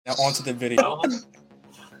Now on to the video.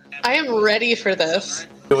 I am ready for this.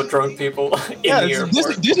 With drunk people in the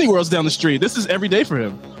airport. Disney World's down the street. This is every day for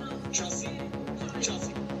him.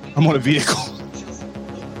 I'm on a vehicle.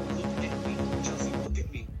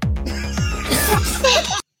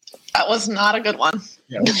 That was not a good one.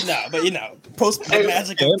 Yeah. No, but post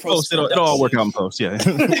magic and post. It'll all work out in post, yeah.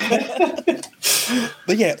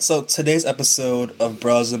 But yeah, so today's episode of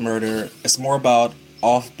Bros and Murder is more about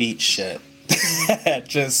offbeat shit.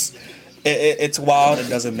 It's wild. It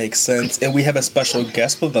doesn't make sense, and we have a special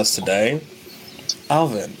guest with us today,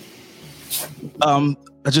 Alvin. I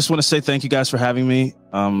just want to say thank you guys for having me.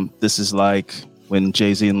 This is like when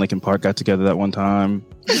Jay-Z and Linkin Park got together that one time.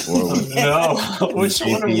 No, which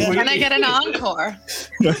one are we? Can I get an encore?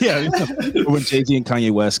 Yeah, when Jay-Z and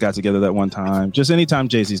Kanye West got together that one time. Just anytime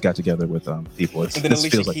Jay-Z's got together with people, and then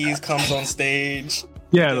Alicia Keys comes on stage.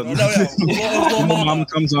 Yeah, Lil Mama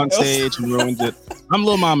comes on stage and ruins it. I'm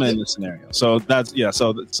Lil Mama in this scenario, so that's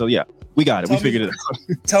So yeah, we got it. We figured it out.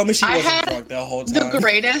 Tell me she wasn't drunk the whole time. The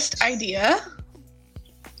greatest idea.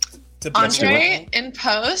 Andre, in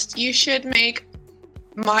post, you should make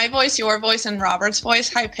my voice, your voice, and Robert's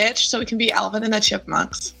voice high pitched so we can be Alvin and the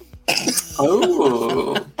Chipmunks.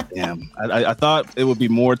 Oh, damn! I thought it would be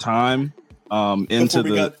more time into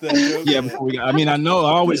before we got. I mean, I know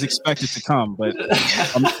I always expect it to come, but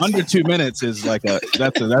under 2 minutes is like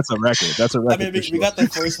that's a record. That's a record. I mean, we got the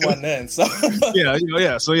first one in, so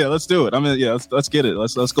yeah. So yeah, let's do it. I mean, yeah, let's get it.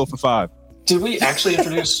 Let's go for 5. Did we actually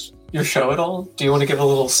introduce your show at all? Do you want to give a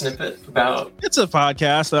little snippet about? It's a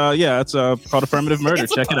podcast. It's called Affirmative Murder.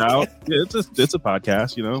 Check it out. Yeah, it's a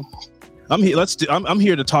podcast. I'm here. I'm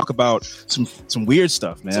here to talk about some weird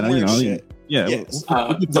stuff, man. Weird shit. Yeah. Yes.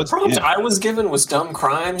 The prompt I was given was dumb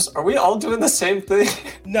crimes. Are we all doing the same thing?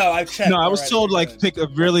 No, I've checked. No, I was told pick a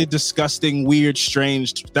really disgusting, weird,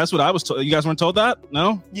 strange. That's what I was told. You guys weren't told that?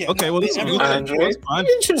 No. Yeah. Okay. Well, this is fine.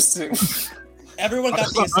 Interesting. Everyone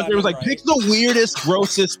got the assignment. It was like pick the weirdest,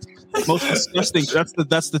 grossest, most disgusting.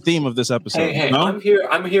 That's the theme of this episode. Hey, no? I'm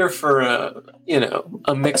here for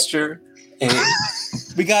a mixture.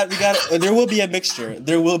 We got. There will be a mixture.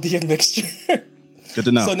 Good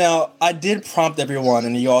to know. So now I did prompt everyone,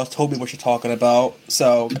 and you all told me what you're talking about.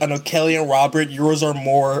 So I know Kelly and Robert, yours are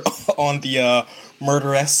more on the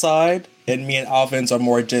murderous side, and me and Alvin's are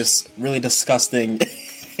more just really disgusting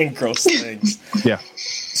and gross things. Yeah.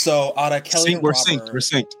 So out of Kelly and we're Robert,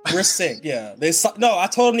 synced. We're synced. Yeah. I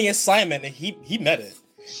told him the assignment, and he met it.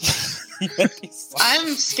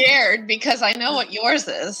 I'm scared because I know what yours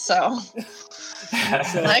is, so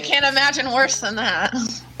I can't imagine worse than that.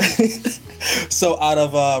 So out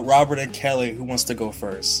of Robert and Kelly, who wants to go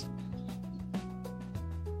first?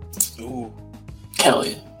 Ooh.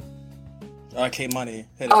 Kelly. Okay, money.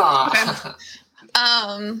 Hit it. Okay.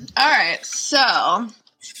 All right. So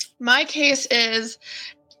my case is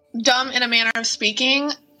dumb in a manner of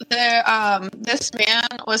speaking. This man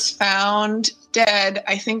was found dead,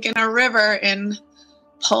 I think, in a river in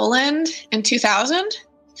Poland in 2000.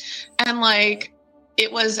 And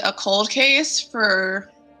it was a cold case for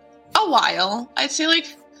a while. I'd say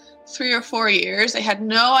 3 or 4 years. They had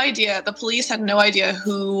no idea. The police had no idea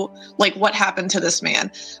what happened to this man,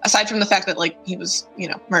 aside from the fact that he was,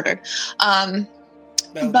 murdered. That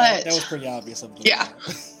was pretty obvious. Yeah.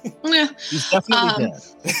 Yeah. He's definitely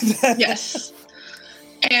dead. Yes.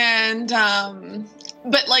 And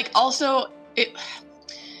but also it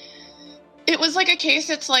was a case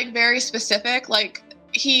that's very specific.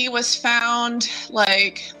 He was found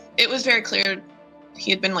it was very clear he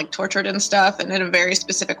had been tortured and stuff, and in a very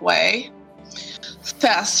specific way.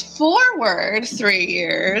 Fast forward 3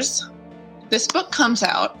 years, this book comes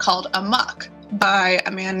out called Amok by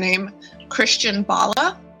a man named Christian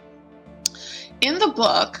Bala. In the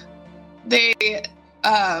book, they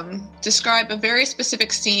describe a very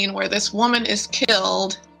specific scene where this woman is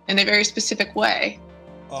killed in a very specific way.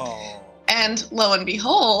 Oh. And lo and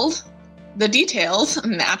behold, the details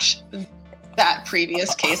match that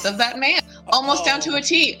previous case of that man, almost down to a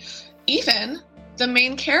T. Even the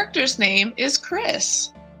main character's name is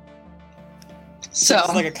Chris. So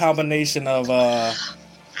it's a combination of he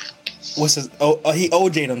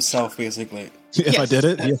OJ'd himself basically. If I did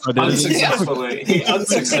it. He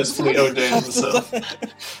unsuccessfully OJ'd himself.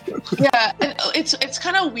 Yeah, and it's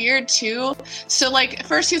kind of weird too. So at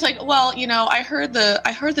first he's well, I heard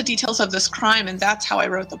the details of this crime, and that's how I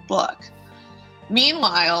wrote the book.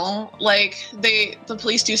 Meanwhile, the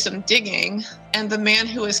police do some digging, and the man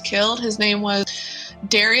who was killed, his name was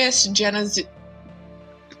Darius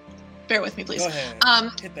bear with me, please. Go ahead.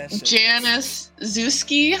 Hit that shit. Janusz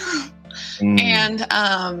Zuski, and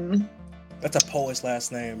that's a Polish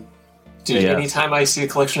last name. Dude, anytime I see a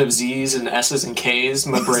collection of Z's and S's and K's,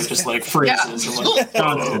 my brain just like freezes. I'm like,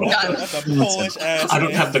 That's a Polish ass. I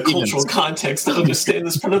don't have the cultural context to understand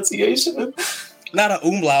this pronunciation. Not an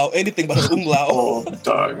umlaut, anything but an umlaut. Oh,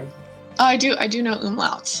 dog. Oh, I do know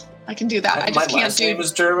umlauts. I can do that. I just can't do. My last name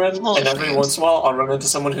is German, and every once in a while I'll run into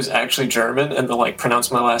someone who's actually German, and they'll like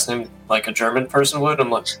pronounce my last name like a German person would.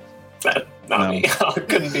 I'm like, not me. I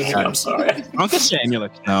couldn't be me. I'm sorry. Uncle Shane, you're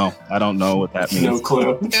like, no, I don't know what that means. No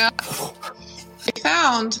clue. Yeah. I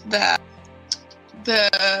found that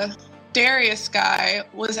the Darius guy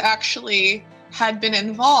had been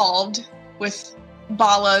involved with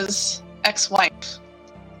Bala's ex-wife,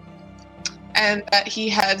 and that he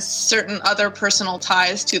had certain other personal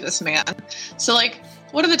ties to this man. So, like,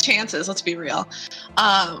 what are the chances? Let's be real.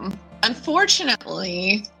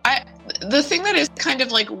 Unfortunately, the thing that is kind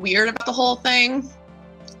of like weird about the whole thing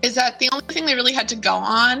is that the only thing they really had to go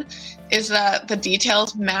on is that the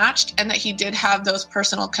details matched and that he did have those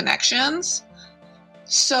personal connections.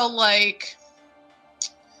 So, like,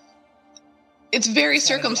 it's very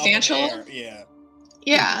circumstantial. Yeah.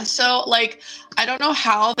 Yeah, so, like, I don't know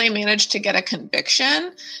how they managed to get a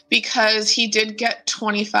conviction, because he did get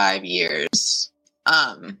 25 years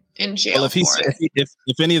in jail. Well,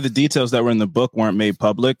 if any of the details that were in the book weren't made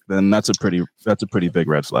public, then that's a pretty big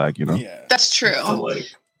red flag, you know? Yeah. That's true.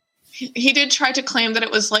 He did try to claim that it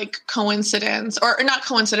was like coincidence, or not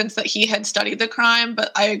coincidence that he had studied the crime, but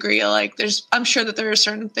I agree, like, I'm sure that there are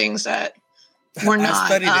certain things that were not. I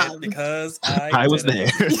studied it because I was there.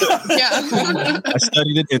 Yeah. I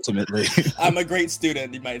studied it intimately. I'm a great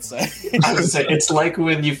student, you might say. I would say it's like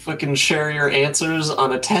when you fucking share your answers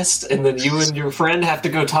on a test, and then you and your friend have to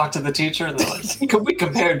go talk to the teacher, and they're like, we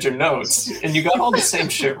compared your notes, and you got all the same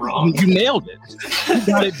shit wrong. You nailed it. You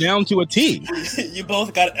got it down to a T. You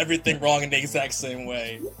both got everything wrong in the exact same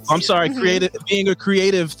way. I'm sorry, being a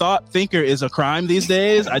creative thought thinker is a crime these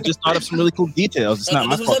days. I just thought of some really cool details. It's not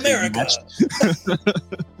my fault. America.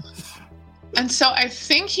 And so I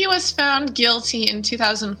think he was found guilty in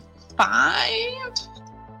 2005.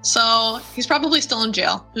 So he's probably still in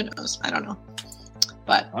jail. Who knows? I don't know.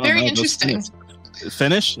 But very interesting.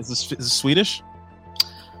 Finnish? Is this Swedish?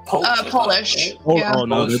 Polish. Oh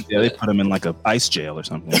no, they put him in like a ice jail or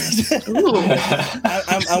something.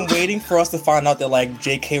 I'm waiting for us to find out that like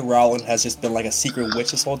J.K. Rowling has just been like a secret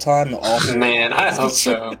witch this whole time. Man, I hope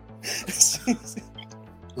so.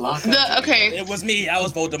 It was me. I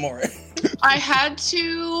was Voldemort. I had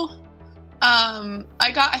to.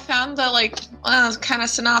 I found the like kind of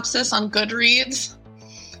synopsis on Goodreads,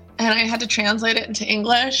 and I had to translate it into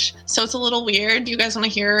English. So it's a little weird. Do you guys want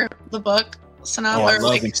to hear the book synopsis? Oh, I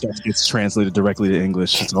love when stuff gets translated directly to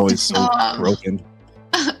English. It's always so broken.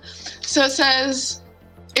 So it says,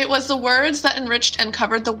 it was the words that enriched and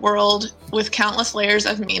covered the world with countless layers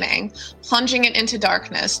of meaning, plunging it into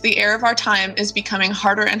darkness. The air of our time is becoming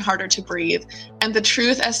harder and harder to breathe, and the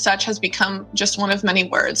truth as such has become just one of many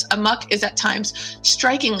words. Amok is at times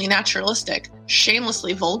strikingly naturalistic,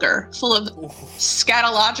 shamelessly vulgar, full of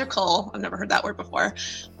scatological, I've never heard that word before,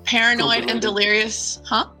 paranoid and delirious,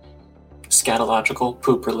 Scatological,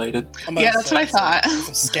 poop related. Yeah, that's what I thought.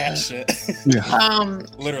 Some scat shit.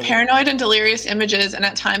 Literally. Paranoid and delirious images, and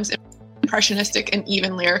at times impressionistic and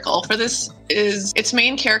even lyrical. For this is its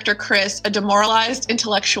main character, Chris, a demoralized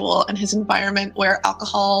intellectual, and his environment where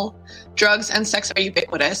alcohol, drugs, and sex are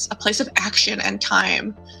ubiquitous. A place of action and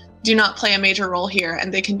time do not play a major role here,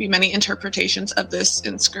 and they can be many interpretations of this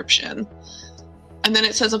inscription. And then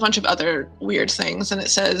it says a bunch of other weird things, and it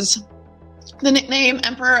says, the nickname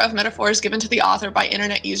Emperor of Metaphors given to the author by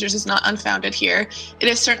internet users is not unfounded here. It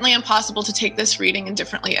is certainly impossible to take this reading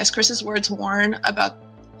indifferently, as Chris's words warn about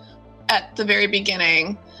at the very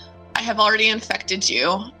beginning. I have already infected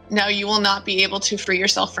you. Now you will not be able to free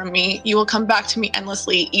yourself from me. You will come back to me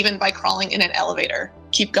endlessly, even by crawling in an elevator.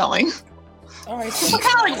 Keep going. All right, so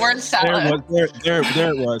kind of like word salad. There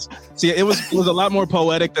it was. See, it was a lot more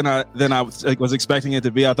poetic than I was expecting it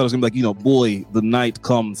to be. I thought it was gonna be like, boy, the night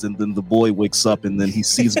comes and then the boy wakes up and then he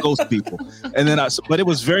sees ghost people, and then but it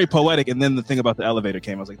was very poetic. And then the thing about the elevator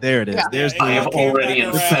came. I was like, there it is. Yeah. I have already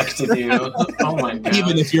infected you. Oh my god!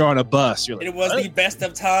 Even if you're on a bus, you're like, it was the best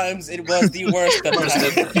of times. It was the worst of times.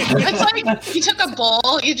 It's like you took a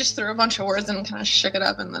bowl, you just threw a bunch of words and kind of shook it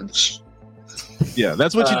up, and then. Yeah,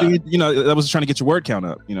 that's what you do. That was trying to get your word count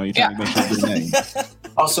up. You're trying to make sure your name.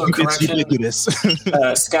 Also, correction.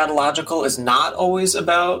 Scatological is not always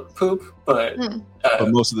about poop, but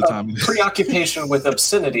most of the time, preoccupation with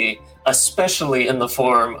obscenity, especially in the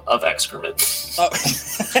form of excrement. Oh.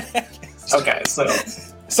 Okay, so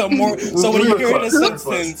So when you hear The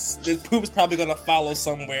Simpsons, the poop's probably gonna follow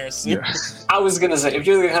somewhere soon. Yeah. I was gonna say, if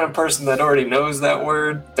you're the kind of person that already knows that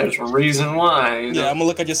word, there's a reason why. Yeah, I'm gonna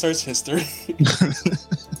look at your search history.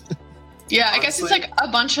 Yeah, I guess it's like a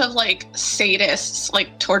bunch of like sadists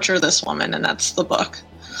like torture this woman, and that's the book.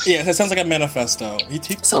 Yeah, that sounds like a manifesto.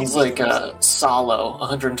 Sounds like Salo,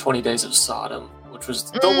 120 Days of Sodom, which was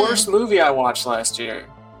the worst movie I watched last year.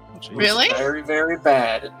 Really? Very, very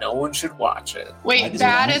bad, and no one should watch it. Wait,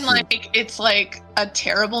 bad and like it's like a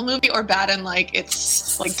terrible movie, or bad and like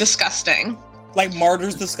it's like disgusting? Like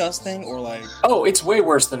Martyrs disgusting, or like... Oh, it's way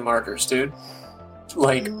worse than Martyrs, dude.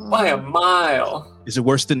 Like, by a mile. Is it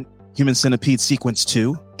worse than Human Centipede Sequence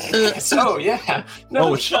 2? So, yeah.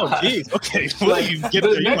 No shot. Geez. Okay. Like,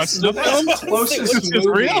 the next closest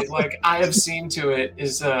movie like I have seen to it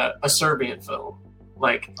is a Serbian film.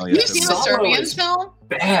 Like, you've seen a Serbian film?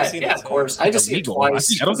 Bad. Yeah, of course. I just see it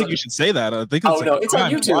twice. I don't think you should say that. I think it's it's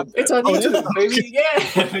on YouTube. It's on YouTube, baby.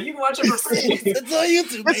 Yeah, you can watch it for free. It's on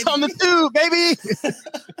YouTube, baby. It's on the tube, baby.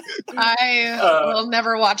 I will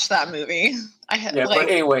never watch that movie. But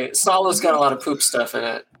anyway, Salo's got a lot of poop stuff in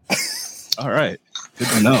it. All right. Good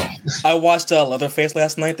to know. I watched Leatherface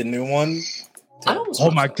last night, the new one. Oh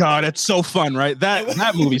my god, it's so fun, right?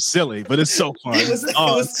 That movie's silly, but it's so fun. It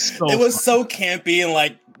was so campy and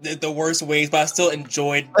like the worst ways, but I still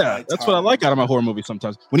enjoyed. Yeah, that's what I like out of my horror movie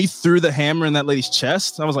sometimes. When he threw the hammer in that lady's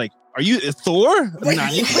chest, I was like, "Are you Thor?" Wait,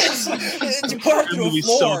 That movie's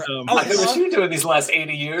so dumb. What was you doing these last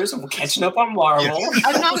 80 years? I'm catching up on Marvel.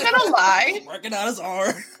 I'm not gonna lie. Working out his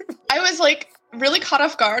arm. I was like really caught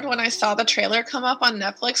off guard when I saw the trailer come up on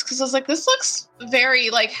Netflix, because I was like, this looks very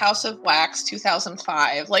like House of Wax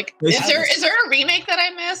 2005. Like, is there a remake that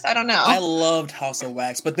I missed? I don't know. I loved House of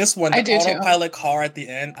Wax, but this one, the autopilot car at the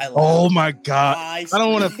end, I loved. Oh my god! I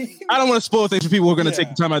don't want to spoil things for people who are going to take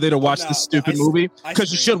the time out there to watch this stupid movie, because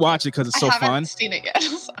you should watch it because it's so fun. I haven't seen it yet.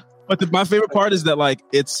 But my favorite part is that like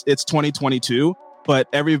it's 2022. But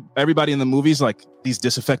everybody in the movie's like these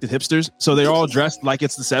disaffected hipsters, so they're all dressed like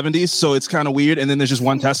it's the 70s. So it's kind of weird. And then there's just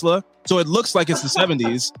one Tesla, so it looks like it's the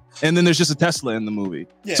 70s. And then there's just a Tesla in the movie.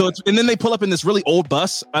 Yeah. So and then they pull up in this really old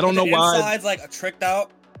bus. I don't know why. Inside's like tricked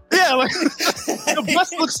out. Yeah, like the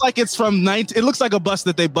bus looks like it's from It looks like a bus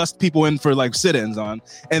that they bust people in for like sit-ins on.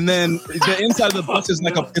 And then the inside of the bus is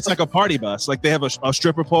like a party bus. Like they have a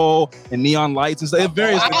stripper pole and neon lights and stuff.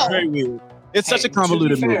 It's very weird. It's such a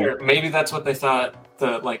convoluted movie. Maybe that's what they thought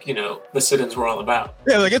the sit-ins were all about.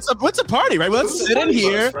 Yeah, like it's a party, right? Well, let's sit in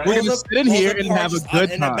here. Right? We're gonna sit in here and have a good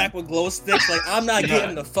time. In the back with glow sticks, like I'm not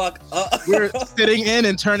getting the fuck up. We're sitting in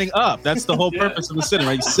and turning up. That's the whole purpose of the sitting,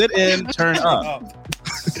 right? You sit in, turn up.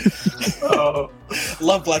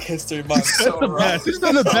 Love Black History Month. It's the best. It's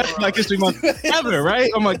been the best Black History Month ever,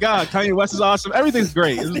 right? Oh my god, Kanye West is awesome. Everything's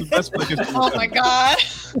great. This is the best Black History Month. Oh my god.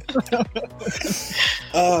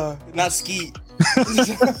 Not Skeet.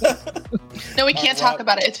 No, we can't talk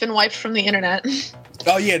about it. It's been wiped from the internet.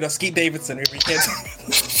 Oh yeah, no, Skeet Davidson. We can't.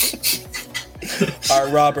 All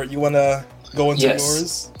right, Robert, you want to go into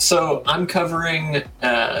yours? So I'm covering.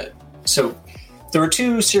 So there were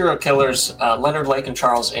two serial killers, Leonard Lake and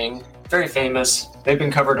Charles Ng. Very famous. They've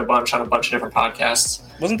been covered a bunch on a bunch of different podcasts.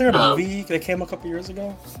 Wasn't there a movie that came a couple years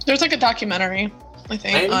ago? There's like a documentary, I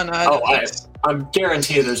think. On I'm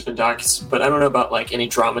guaranteed there's been docs, but I don't know about like any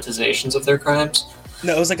dramatizations of their crimes.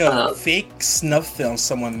 No, it was like a fake snuff film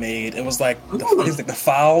someone made. It was like the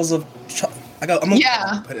files of. I'm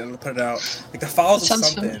gonna put it out. Like the files of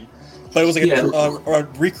something. Familiar. But it was like a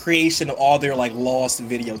recreation of all their like lost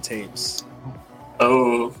videotapes.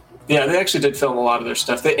 Oh, yeah, they actually did film a lot of their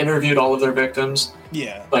stuff. They interviewed all of their victims.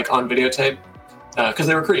 Yeah, like on videotape, because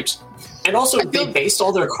they were creeps, and also they based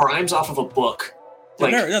all their crimes off of a book. They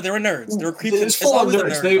were nerds. They were creeps. It's full of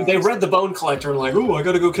nerds. They read The Bone Collector and like, oh, I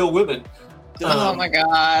gotta go kill women. Oh my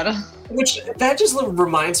god! Which that just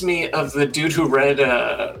reminds me of the dude who read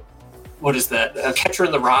what is that? Catcher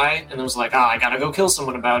in the Rye, and it was like, I gotta go kill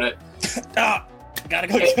someone about it. Gotta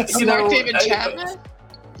go kill someone. David Chapman.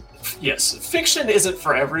 Yes, fiction isn't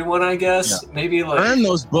for everyone, I guess. Yeah. Maybe like burn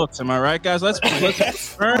those books. Am I right, guys? Let's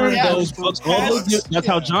burn those books. That's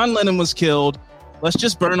how John Lennon was killed. Let's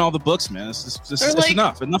just burn all the books, man. It's like,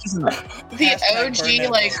 enough. Enough is enough. The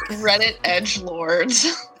OG like Reddit edgelords.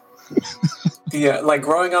 Yeah, like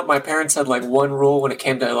growing up, my parents had like one rule when it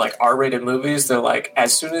came to like R-rated movies. They're like,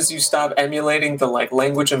 as soon as you stop emulating the like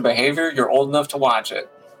language and behavior, you're old enough to watch it.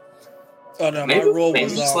 Oh no, my rule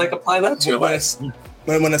was just like apply that to it.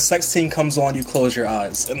 When a sex scene comes on, you close your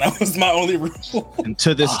eyes, and that was my only rule. And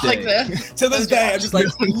to this day, to this day, I'm just like.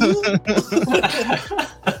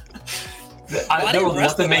 I Why do you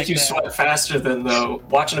arrest nothing them make like you that? sweat faster than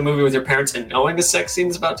watching a movie with your parents and knowing a sex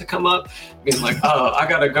scene's about to come up, being like, oh, I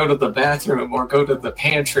gotta go to the bathroom or go to the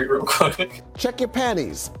pantry real quick. Check your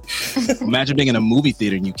panties. Imagine being in a movie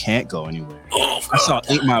theater and you can't go anywhere. I saw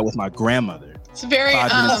 8 Mile with my grandmother. It's very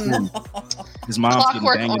 5 minutes in. His mom's getting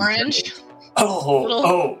Clockwork banged in the Orange. face.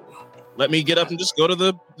 Oh. Let me get up and just go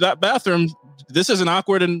to that bathroom. This isn't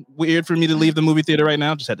awkward and weird for me to leave the movie theater right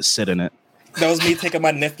now. Just had to sit in it. That was me taking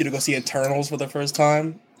my nephew to go see Eternals for the first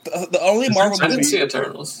time. The only Marvel movie. I didn't see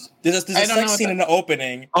Eternals. There's a sex scene in the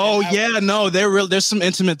opening. Oh yeah, no, there's some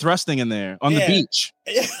intimate thrusting in there on the beach.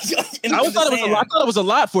 I thought it was a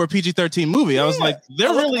lot for a PG-13 movie. I was like, they're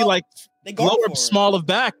really like lower, small of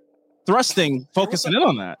back thrusting, focusing in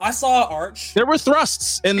on that. I saw Arch. There were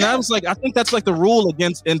thrusts, and I was like, I think that's like the rule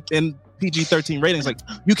against in PG-13 ratings. Like,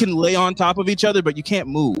 you can lay on top of each other, but you can't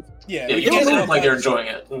move. Yeah, you can't act like you're enjoying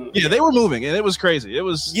it. Yeah, they were moving, and it was crazy. It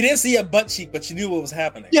was. You didn't see a butt cheek, but you knew what was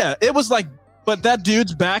happening. Yeah, it was like, but that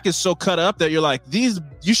dude's back is so cut up that you're like,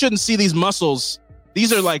 you shouldn't see these muscles.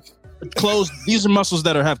 These are like clothes. These are muscles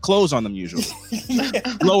that have clothes on them usually.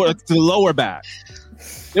 The lower back.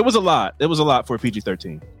 It was a lot. It was a lot for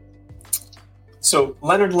PG-13. So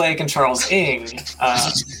Leonard Lake and Charles Ng,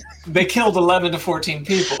 they killed 11 to 14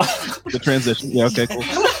 people. The transition. Yeah. Okay. Cool.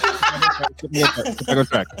 On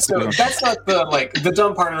track. So that's not the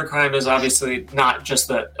dumb part of the crime is obviously not just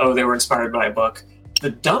that, they were inspired by a book. The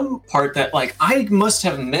dumb part that I must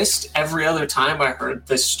have missed every other time I heard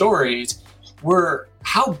the stories were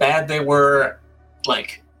how bad they were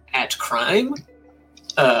at crime.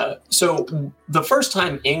 So the first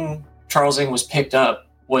time Charles Ng was picked up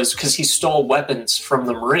was because he stole weapons from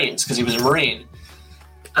the Marines because he was a Marine.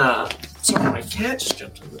 Sorry, my cat just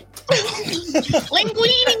jumped in the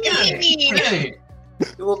Linguini! Hey, you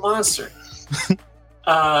little monster.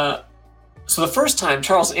 So the first time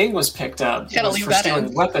Charles Ng was picked up was for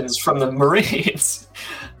stealing weapons from the Marines.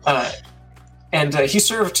 And he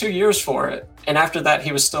served 2 years for it. And after that,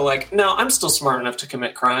 he was still like, no, I'm still smart enough to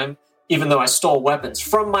commit crime, even though I stole weapons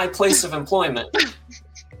from my place of employment.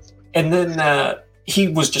 And then he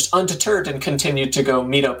was just undeterred and continued to go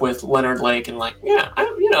meet up with Leonard Lake and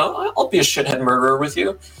I'll be a shithead murderer with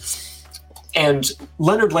you. And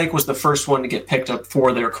Leonard Lake was the first one to get picked up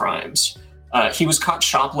for their crimes. He was caught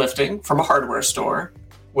shoplifting from a hardware store,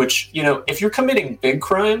 which, if you're committing big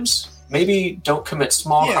crimes, maybe don't commit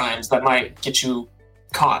small crimes that might get you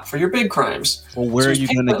caught for your big crimes. Well, where are you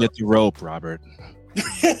going to get the rope, Robert?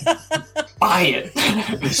 Buy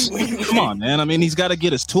it. Come on, man. I mean, he's got to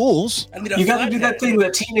get his tools. You got to do that thing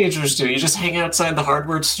that teenagers do. You just hang outside the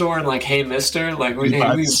hardware store and hey, mister, will you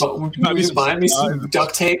buy me some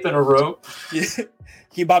duct tape and a rope? Yeah. Can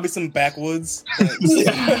you buy me some backwoods?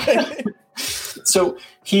 So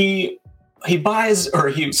he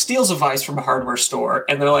steals a vice from a hardware store,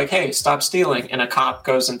 and they're like, hey, stop stealing. And a cop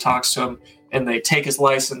goes and talks to him, and they take his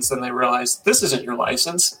license, and they realize, this isn't your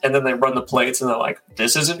license. And then they run the plates, and they're like,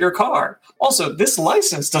 this isn't your car. Also, this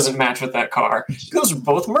license doesn't match with that car. Those are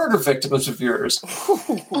both murder victims of yours.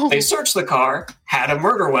 They searched the car, had a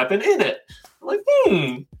murder weapon in it. I'm like,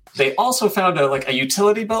 They also found a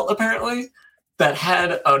utility belt, apparently, that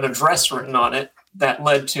had an address written on it that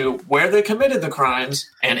led to where they committed the crimes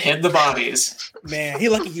and hid the bodies. Man, he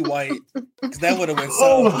lucky he white. Because that would have been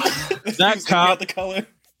so... That cop... the color.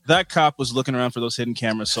 That cop was looking around for those hidden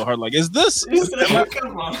cameras so hard. Am I going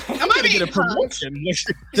to get a promotion?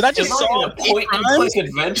 Did I just solve a point-and-click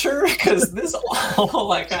adventure? Because this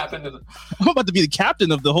all happened. I'm about to be the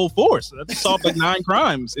captain of the whole force. I just solved 9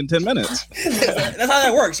 crimes in 10 minutes. That's how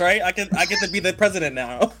that works, right? I get to be the president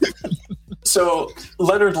now. So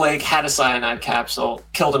Leonard Lake had a cyanide capsule,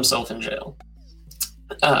 killed himself in jail.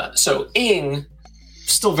 So Ng,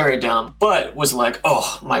 still very dumb, but was like,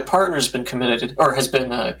 oh, my partner's been committed or has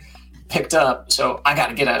been picked up, so I got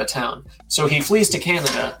to get out of town. So he flees to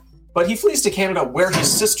Canada, but he flees to Canada where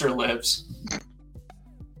his sister lives.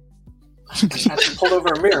 I had to pull over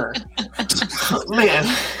a mirror. Man.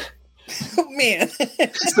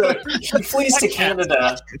 So he flees to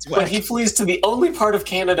Canada, but he flees to the only part of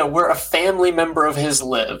Canada where a family member of his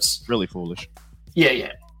lives. Really foolish.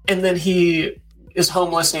 Yeah. And then he is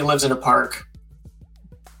homeless and he lives in a park.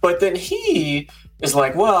 But then he is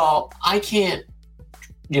like, well, I can't,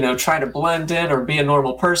 try to blend in or be a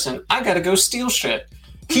normal person. I got to go steal shit.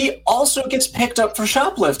 He also gets picked up for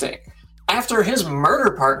shoplifting after his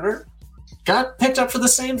murder partner got picked up for the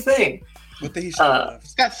same thing. What did he shoplift?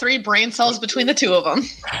 He's got 3 brain cells between the 2 of them.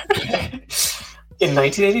 In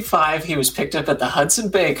 1985, he was picked up at the Hudson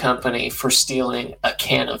Bay Company for stealing a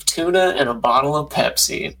can of tuna and a bottle of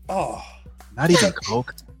Pepsi. Oh. Not even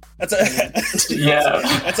Coke.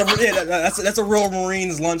 That's a real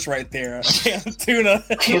Marine's lunch right there. A can of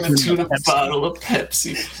tuna, bottle of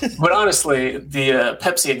Pepsi. But honestly, the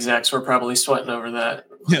Pepsi execs were probably sweating over that.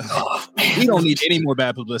 Yeah. Oh, man. We don't need any more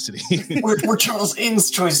bad publicity. we're Charles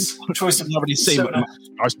Ng's choice of already say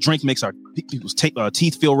our drink makes our people's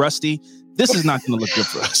teeth feel rusty. This is not going to look good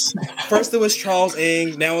for us. First it was Charles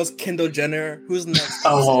Ng, now it's Kendall Jenner. Who's next?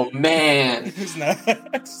 Oh man, who's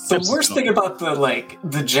next? The worst thing about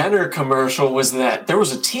the Jenner commercial was that there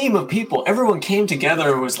was a team of people. Everyone came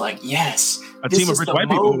together and was like, "Yes." A team of rich white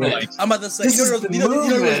people were like, I'm about to say,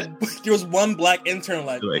 there was one black intern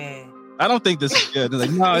like. I don't think this is good. They're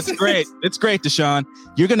like, no, it's great. It's great, Deshaun.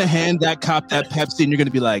 You're going to hand that cop that Pepsi and you're going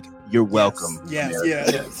to be like, you're welcome. Yes.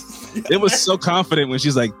 It was so confident when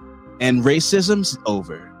she's like, and racism's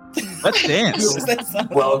over. Let's dance.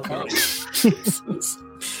 Welcome.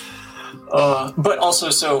 But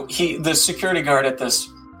also, so the security guard at this,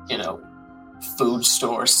 food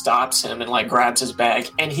store stops him and like grabs his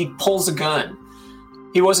bag and he pulls a gun.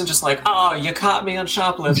 He wasn't just like, "Oh, you caught me on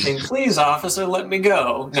shoplifting. Please, officer, let me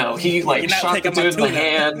go." No, he shot the dude in the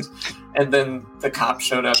hand, and then the cop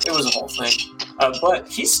showed up. It was a whole thing. But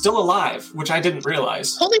he's still alive, which I didn't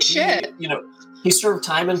realize. Holy shit! He served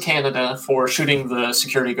time in Canada for shooting the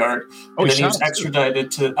security guard, and then he was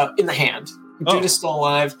extradited to in the hand. The dude is still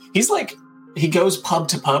alive. He's he goes pub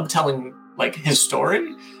to pub telling his story,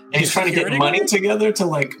 and he's trying to get money together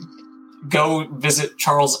to go visit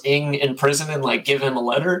Charles Ng in prison and give him a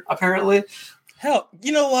letter. Apparently, hell,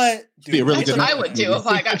 you know what? Dude, that's what I would do if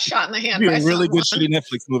I got shot in the hand. Be a really good shitty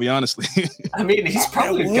Netflix movie, honestly. I mean, he's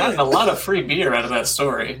probably gotten a lot of free beer out of that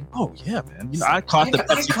story. Oh yeah, man! I caught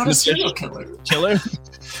a serial killer.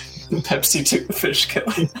 Pepsi took the fish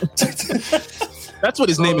killer. That's what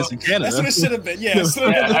his name is in Canada. That's what it should have been. Yeah,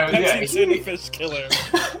 Pepsi fish killer.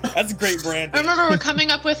 That's great brand. I remember we're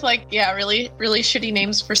coming up with really, really shitty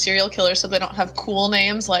names for serial killers, so they don't have cool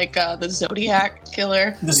names like the Zodiac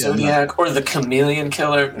killer, Zodiac, or the Chameleon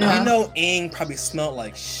killer. No. Ng probably smelled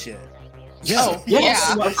like shit. Yeah.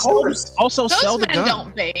 Of course. Also, those sell the men gun.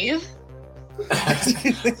 Don't bathe.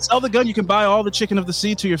 Sell the gun. You can buy all the chicken of the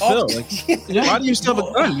sea to your fill. Why do you sell the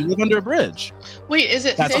gun? You live under a bridge. Wait, is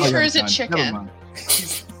it fish or is it chicken?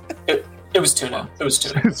 It was tuna. This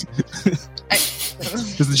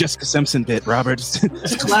is the Jessica Simpson bit, Robert.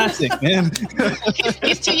 It's classic, man.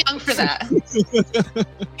 He's too young for that.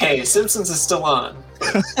 Hey, Simpsons is still on.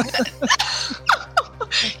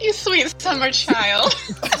 You sweet summer child.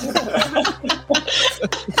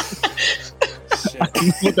 I don't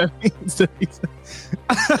know what that means.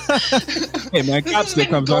 Hey man, cop still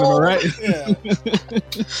comes on, am I right?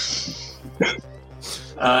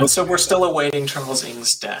 Yeah. So we're still awaiting Charles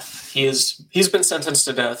Ng's death. He's been sentenced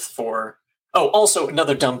to death for. Oh, also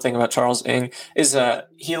another dumb thing about Charles Ng is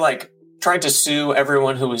he tried to sue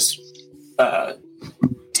everyone who was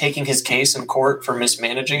taking his case in court for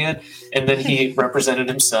mismanaging it, and then he represented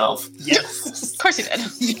himself. Yes, of course he did.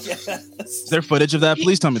 Yes. Is there footage of that?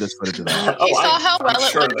 Please tell me there's footage of that. He saw how well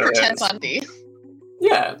it went for Ted Bundy.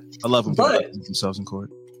 Yeah, I love when people represent themselves in court.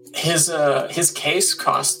 His case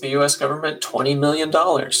cost the U.S. government $20 million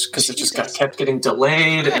because it just kept getting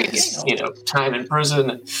delayed, and he's time in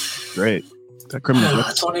prison. Great, that criminal.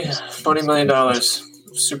 $20 million.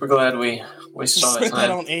 Super glad we saw that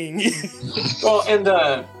time. On Ng. Well, and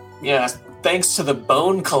thanks to The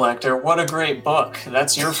Bone Collector. What a great book.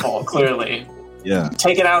 That's your fault, clearly. Yeah.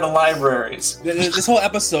 Take it out of libraries. This whole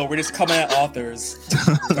episode, we're just coming at authors.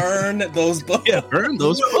 Burn those books. Yeah, burn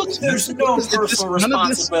those books. There's no personal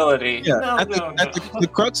responsibility. The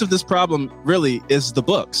crux of this problem really is the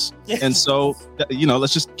books. Yeah. And so,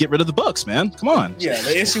 let's just get rid of the books, man. Come on. Yeah,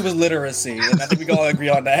 the issue was literacy, and I think we can all agree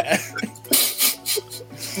on that.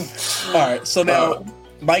 All right, so now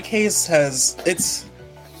my case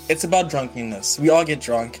it's about drunkenness. We all get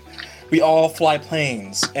drunk. We all fly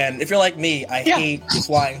planes, and if you're like me, I hate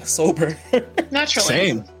flying sober. Naturally.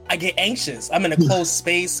 Same. I get anxious. I'm in a closed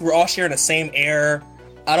space. We're all sharing the same air.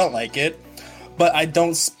 I don't like it, but I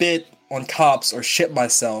don't spit on cops or shit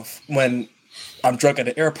myself when I'm drunk at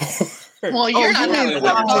the airport. Well, you're not having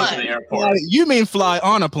fun. You mean fly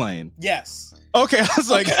on a plane? Yes. Okay, I was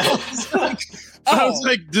like, I was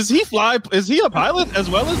like, does he fly? Is he a pilot as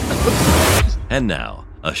well as? And now,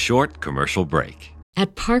 a short commercial break.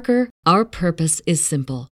 At Parker, our purpose is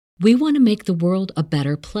simple. We want to make the world a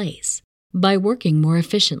better place by working more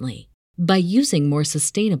efficiently, by using more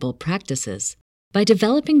sustainable practices, by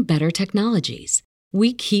developing better technologies.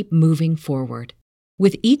 We keep moving forward.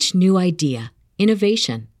 With each new idea,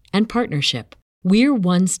 innovation, and partnership, we're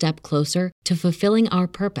one step closer to fulfilling our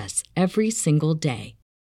purpose every single day.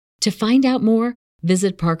 To find out more,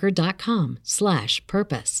 Visit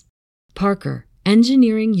parker.com/purpose. Parker,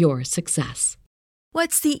 engineering your success.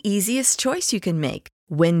 What's the easiest choice you can make?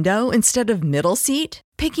 Window instead of middle seat?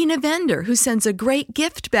 Picking a vendor who sends a great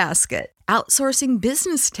gift basket? Outsourcing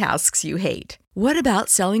business tasks you hate? What about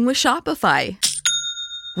selling with Shopify?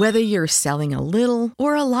 Whether you're selling a little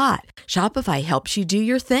or a lot, Shopify helps you do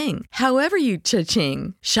your thing, however you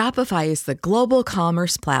cha-ching. Shopify is the global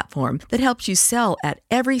commerce platform that helps you sell at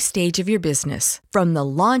every stage of your business. From the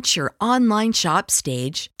launch your online shop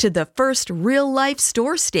stage to the first real-life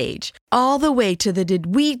store stage, all the way to the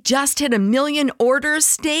did we just hit 1 million orders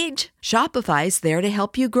stage. Shopify's there to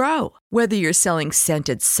help you grow. Whether you're selling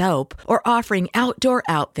scented soap or offering outdoor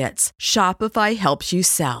outfits, Shopify helps you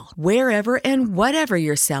sell. Wherever and whatever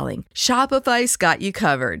you're selling, Shopify's got you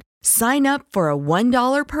covered. Sign up for a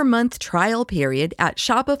 $1 per month trial period at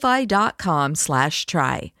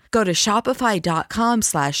shopify.com/try. Go to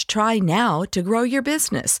shopify.com/try now to grow your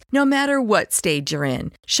business, no matter what stage you're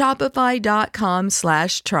in.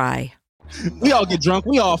 Shopify.com/try. We all get drunk.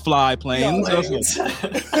 We all fly planes. You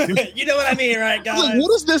know what I mean, right, guys? Like,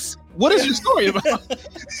 what is this? What is your story about?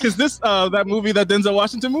 Is this that movie, that Denzel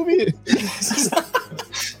Washington movie?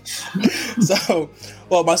 So,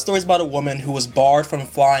 well, my story is about a woman who was barred from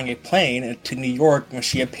flying a plane to New York when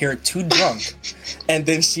she appeared too drunk. And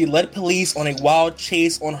then she led police on a wild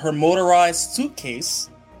chase on her motorized suitcase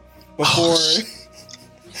before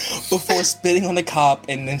spitting on the cop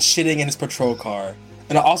and then shitting in his patrol car.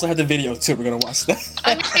 And I also have the video, too. We're going to watch that.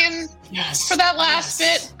 I mean, for that last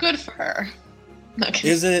bit, good for her. Okay.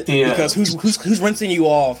 Is it? Yeah. Because who's rinsing you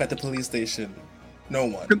off at the police station? No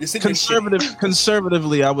one.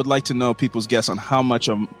 Conservatively, I would like to know people's guess on how much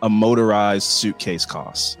a motorized suitcase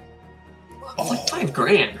costs. It's like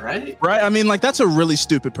 $5,000, right? Right? I mean, like, that's a really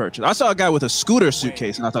stupid purchase. I saw a guy with a scooter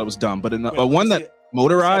suitcase, and I thought it was dumb. But one that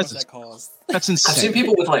motorized, that's insane. I've seen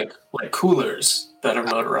people with like coolers that are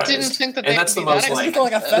motorized. Didn't think that and that's the most like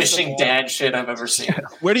fishing dad shit I've ever seen.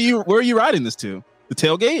 Where are you riding this to? The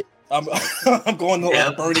tailgate? I'm going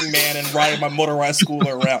to Burning Man and riding my motorized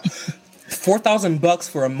scooter around. $4,000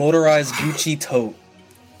 for a motorized Gucci tote.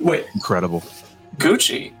 Wait, incredible.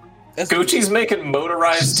 Gucci? Gucci's making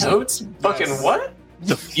motorized totes? Fucking what?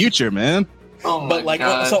 The future, man. Oh my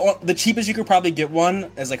God. So the cheapest you could probably get one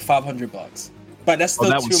is like $500. But that's still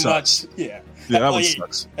too much. Yeah. Yeah, that one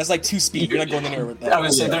sucks. That's like 2 speed. You're not going anywhere with that. I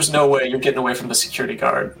would say there's no way you're getting away from the security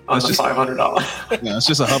guard on the $500. Yeah, it's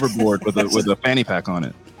just a hoverboard with a fanny pack on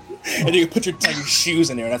it. And you can put your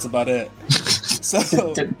shoes in there. That's about it.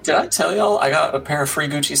 So did I tell y'all I got a pair of free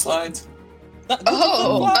Gucci slides?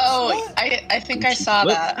 I think I saw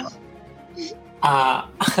that.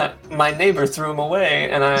 My neighbor threw them away,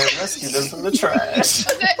 and I rescued them from the trash.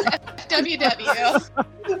 WW.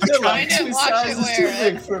 I didn't watch it wear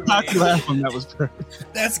it. That was perfect.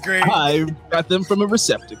 That's great. I got them from a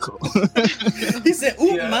receptacle. He said,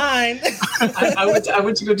 "Ooh, mine." I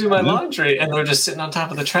went to go do my laundry, and they're just sitting on top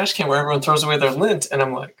of the trash can where everyone throws away their lint, and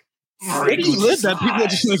I'm like, where do you live? That people are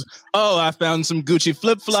just like, oh, I found some Gucci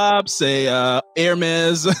flip flops, a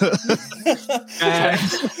Hermes. Fun fact: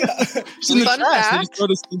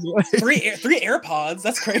 three AirPods.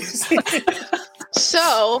 That's crazy.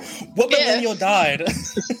 So, what millennial died?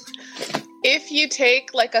 If you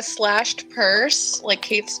take like a slashed purse, like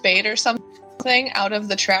Kate Spade or something, out of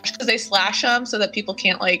the trash, because they slash them so that people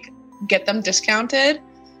can't like get them discounted,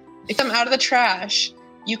 take them out of the trash.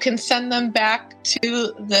 You can send them back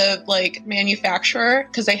to the like manufacturer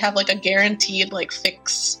because they have like a guaranteed like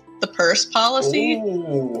fix the purse policy.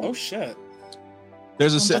 Ooh. Oh shit!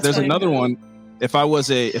 There's another one. If I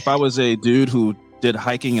was a dude who did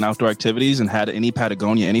hiking and outdoor activities and had any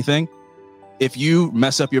Patagonia anything, if you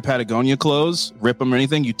mess up your Patagonia clothes, rip them or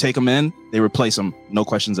anything, you take them in, they replace them, no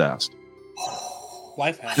questions asked.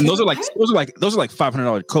 Life hack. And those are like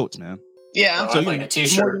 $500 coats, man. Yeah, so like a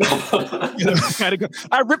t-shirt.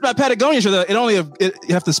 I ripped my Patagonia shirt. You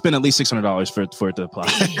have to spend at least $600 for it to apply.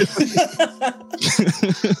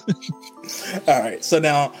 All right, so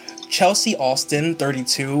now Chelsea Austin,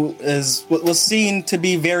 32, was seen to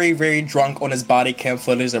be very, very drunk on his body cam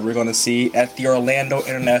footage that we're going to see at the Orlando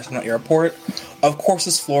International Airport. Of course,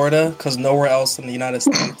 it's Florida, because nowhere else in the United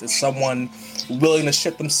States is someone willing to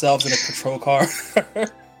shit themselves in a patrol car.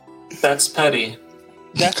 That's petty.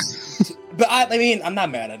 But I mean, I'm not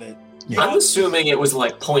mad at it. Yeah. I'm assuming it was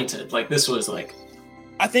like pointed. Like this was like.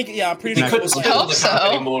 I think, yeah, I'm pretty sure. They couldn't spit in the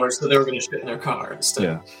car anymore, so they were going to shit in their car instead.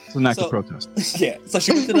 Yeah, it's an act of protest. Yeah, so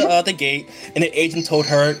she went to the gate, and the agent told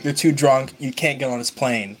her, "You're too drunk. You can't get on this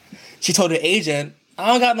plane." She told the agent, "I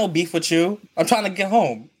don't got no beef with you. I'm trying to get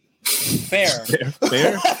home." Fair.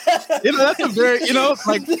 You know, that's a very, you know,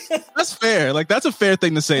 like that's fair. Like that's a fair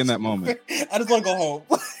thing to say in that moment. I just want to go home.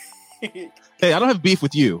 Hey, I don't have beef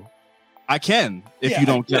with you. I can if you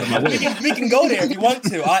don't get in my way. We can go there if you want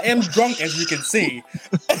to. I am drunk, as you can see.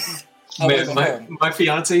 Man, my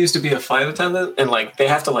fiance used to be a flight attendant, and like they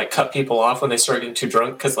have to like cut people off when they start getting too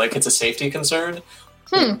drunk because like it's a safety concern.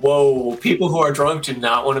 Whoa, people who are drunk do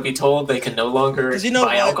not want to be told they can no longer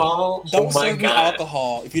buy alcohol. Don't serve me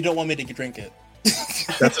alcohol if you don't want me to drink it.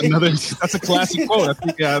 That's a classic quote. I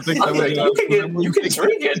think you can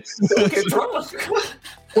drink it. Don't get drunk.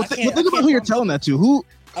 Well, think about who you're telling that to. Who?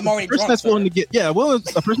 I'm already drunk. That's willing to get a person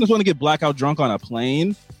that's willing to get blackout drunk on a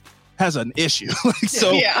plane has an issue.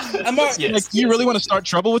 I'm already, you really want to start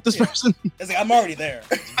trouble with this person? It's like I'm already there.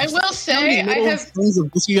 I will say I have things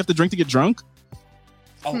of whiskey you have to drink to get drunk.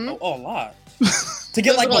 A lot. To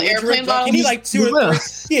get like airplane drunk, you need like 2 or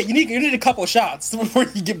 3. Yeah, you need a couple shots before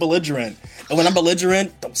you get belligerent. And when I'm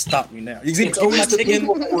belligerent, don't stop me now. It's always the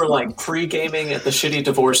people who were like pre-gaming at the shitty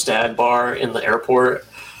divorced dad bar in the airport.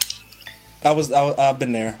 I've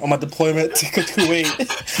been there on my deployment to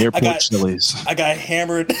Kuwait. Airport chilies. I got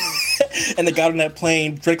hammered, and they got on that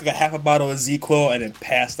plane, drank like a half a bottle of ZQL, and then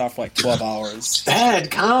passed out for like 12 hours. Bad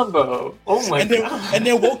combo. Oh my god! And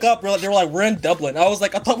then woke up. They were like, "We're in Dublin." I was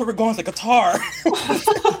like, "I thought we were going to Qatar."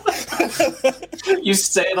 You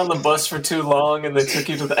stayed on the bus for too long, and they took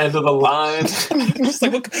you to the end of the line. Just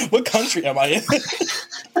like, what country am I in?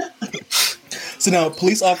 So now, a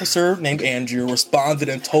police officer named Andrew responded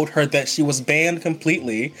and told her that she was banned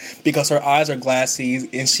completely because her eyes are glassy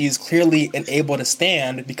and she's clearly unable to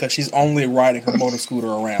stand because she's only riding her motor scooter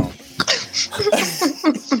around.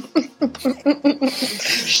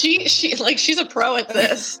 She's a pro at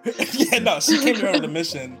this. Yeah, no, she came here on a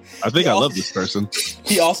mission. I think I love this person.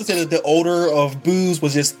 He also said that the odor of booze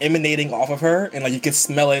was just emanating off of her, and like you could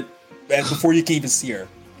smell it before you can even see her.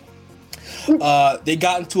 They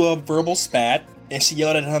got into a verbal spat, and she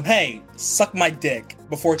yelled at him, "Hey, suck my dick,"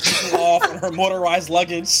 before taking off on her motorized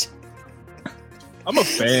luggage. I'm a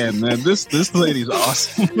fan, man. This lady's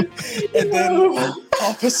awesome. And then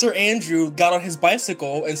Officer Andrew got on his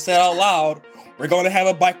bicycle and said out loud, "We're going to have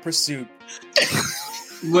a bike pursuit."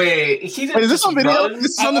 Wait, he didn't. Is this on video?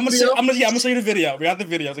 I'm gonna show you the video. We got the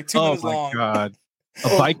video. It's like 2 minutes long. Oh my god, a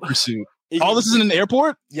bike pursuit. All this is in an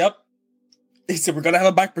airport? Yep. He said, "We're gonna have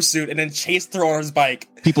a bike pursuit," and then chased her on his bike.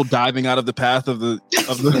 People diving out of the path of the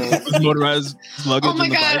motorized luggage. Oh my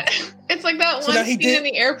god! Bike. It's like that one scene in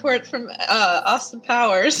the airport from Austin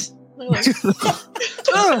Powers.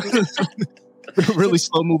 Really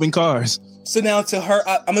slow moving cars. So now to her,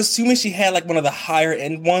 I'm assuming she had like one of the higher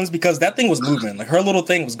end ones because that thing was moving. Like her little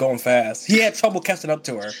thing was going fast. He had trouble catching up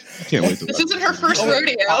to her. I can't wait. This isn't her first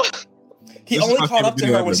rodeo. He only caught up to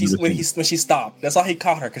her when she stopped. That's all he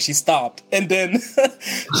caught her because she stopped, and then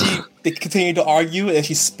they continued to argue, and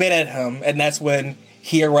she spit at him, and that's when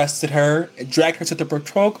he arrested her, and dragged her to the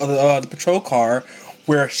patrol car,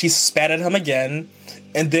 where she spat at him again,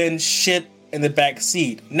 and then shit in the back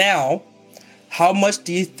seat. Now, how much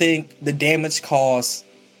do you think the damage costs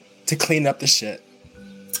to clean up the shit?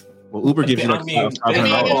 Well, Uber gives you like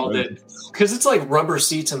 $500. Because it's like rubber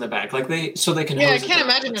seats in the back, like they can. Yeah, I can't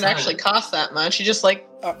imagine it actually costs that much. You just like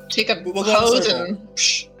take a hose and.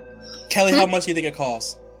 Kelly, how much do you think it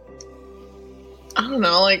costs? I don't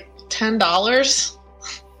know, like $10.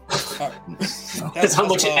 That's how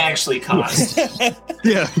much it actually costs.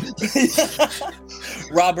 Yeah.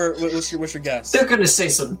 Robert, what's your guess? They're gonna say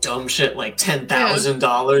some dumb shit like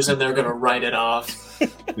 $10,000, and they're gonna write it off.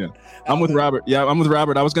 Yeah. I'm with Robert. Yeah, I'm with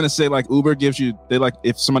Robert. I was gonna say like Uber gives you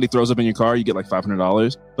if somebody throws up in your car, you get like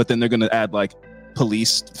 $500, but then they're gonna add like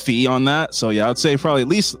police fee on that. So yeah, I'd say probably at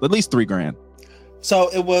least $3,000. So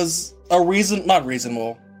it was not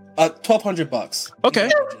reasonable. $1,200. Okay,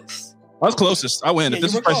 I was closest. I win. If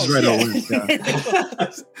this is Price is Right, I'll win. Yeah.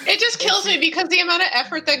 It just kills me because the amount of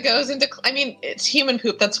effort that goes into. I mean, it's human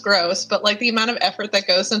poop. That's gross, but like the amount of effort that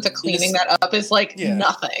goes into cleaning that up is like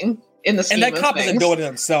nothing. In the scheme and that cop isn't doing it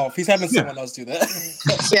himself. He's having someone else do that.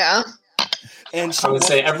 Yeah. And I would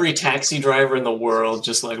say every taxi driver in the world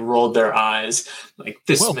just like rolled their eyes. Like,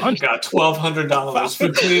 this man got $1,200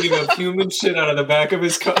 for cleaning up human shit out of the back of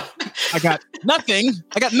his car. I got nothing.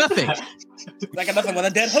 I got nothing with a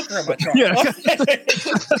dead hooker in my truck. Yeah.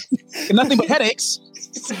 Nothing but headaches.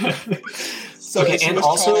 So okay, and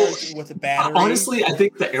also, with a battery. Honestly, I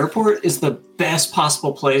think the airport is the best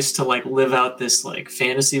possible place to like live out this like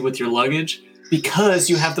fantasy with your luggage because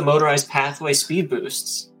you have the motorized pathway speed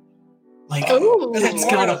boosts. Like, it's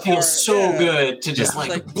gotta feel so good to just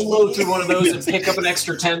like blow through one of those and pick up an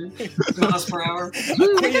extra 10 miles per hour.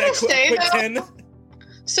 Are they gonna stay though?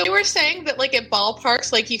 So we were saying that, like, at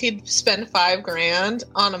ballparks, like, you could spend $5,000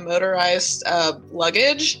 on a motorized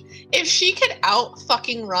luggage. If she could out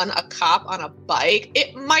fucking run a cop on a bike,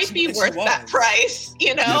 it might be worth that price,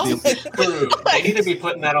 you know? I need to be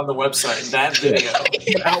putting that on the website. That video.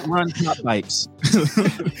 Outrun cop bikes.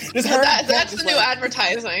 That's the new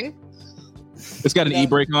advertising. It's got an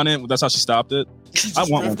e-brake on it. That's how she stopped it. I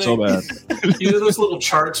want one so bad. You know those little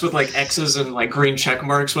charts with like X's and like green check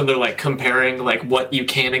marks when they're like comparing like what you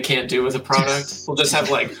can and can't do with a product? We'll just have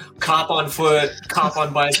like cop on foot, cop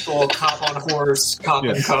on bicycle, cop on horse, cop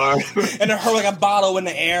in car. And then her like a bottle in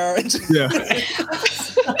the air. Yeah.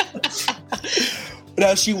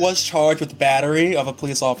 Now, she was charged with battery of a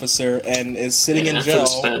police officer and is sitting in jail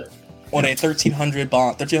on a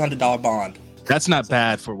 $1,300 bond. That's not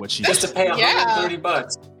bad for what she just to pay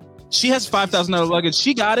 $130. She has $5,000 luggage.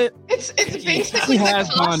 She got it. It's basically the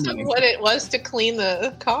cost of what it was to clean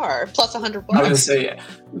the car, plus $100. I would say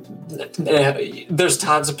there's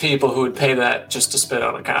tons of people who would pay that just to spit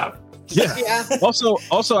on a cop. Yeah. Also,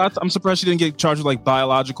 I'm surprised she didn't get charged with like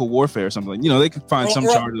biological warfare or something. Like, you know, they could find some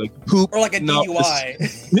charge like poop or like a DUI.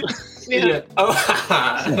 Yeah.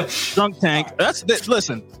 Oh. Drunk tank.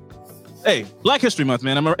 Listen. Hey, Black History Month,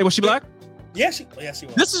 man. Was she black? Yeah, she was.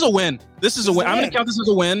 This is a win. I'm going to count this as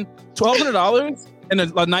a win. $1,200 and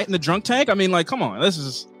a night in the drunk tank. I mean, like, come on. This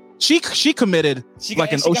is she committed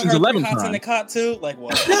like an Ocean's 11 crime. In the cot too. Like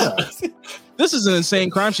what? Yeah. This is an insane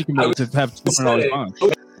crime she committed to have $200 bond.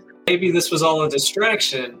 Maybe this was all a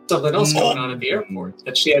distraction. Something else going on at the airport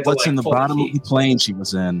that she had to What's in the bottom of the plane she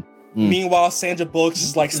was in? Meanwhile, Sandra Bullock's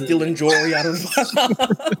is like stealing jewelry out of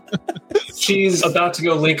the She's about to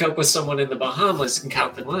go link up with someone in the Bahamas and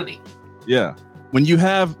count the money. Yeah. When you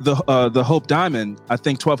have the Hope Diamond, I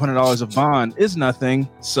think $1,200 of bond is nothing.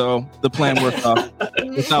 So the plan worked out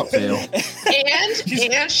without fail.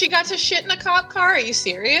 And she got to shit in a cop car. Are you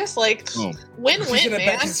serious? Like, win-win,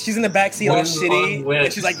 man. She's in the backseat all shitty.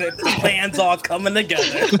 And she's like, the plan's all coming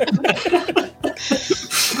together.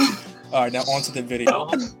 All right, now on to the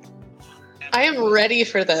video. I am ready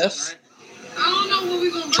for this. I don't know what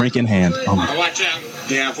we're going to drink in hand. Watch out.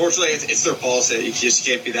 Yeah, unfortunately, it's their policy. You just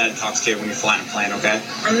can't be that intoxicated when you're flying a plane, okay?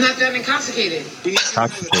 I'm not that intoxicated.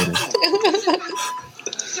 Intoxicated.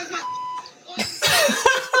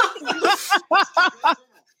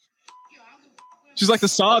 She's like the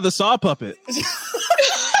saw puppet. This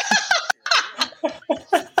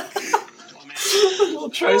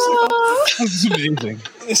is amazing.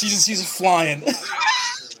 She's just flying.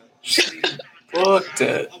 Booked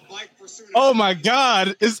it. Oh my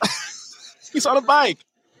God! He's on a bike.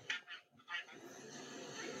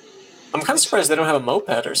 I'm kind of surprised they don't have a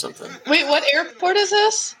moped or something. Wait, what airport is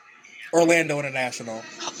this? Orlando International.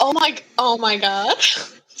 Oh my God!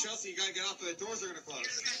 Chelsea, you gotta get off. The doors are gonna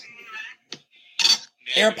close.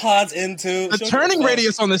 AirPods into the turning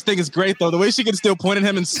radius on this thing is great though. The way she can still point at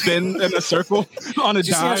him and spin in a circle on a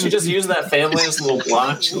dime. She just used that family as a little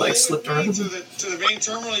block. She like slipped around. To the main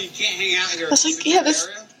terminal, you can't hang out here. I was like, yeah, this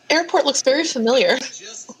airport looks very familiar.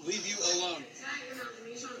 Just leave you alone.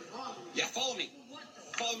 Yeah, follow me.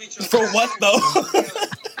 Follow me, Chelsea. For what though?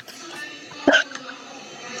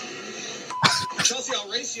 Chelsea, I'll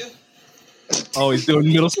race you. Oh, he's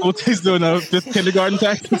doing middle school. He's doing fifth kindergarten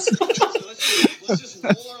tactics. Let's just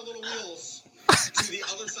roll our little wheels to the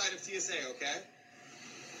other side of TSA, okay?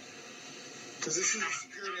 Because this is a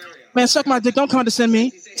secured area. Man, suck my dick. Don't condescend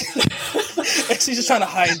me. She's just trying to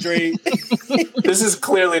hydrate. This is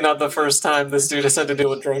clearly not the first time this dude has had to deal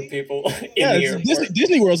with drunk people in the airport.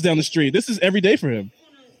 Disney World's down the street. This is every day for him.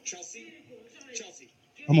 Chelsea,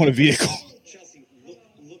 I'm on a vehicle. Chelsea,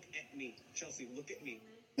 look at me. Chelsea, look at me.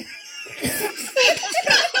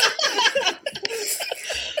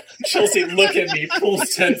 Chelsea, look at me.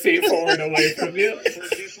 Pulls 10 feet forward away from you.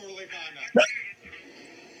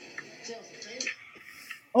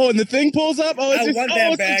 Oh, and the thing pulls up. Oh, it's want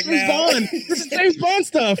that bag James now. Bond. This is James Bond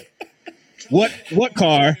stuff. What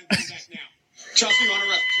car? Chelsea, you want to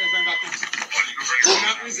rest? Do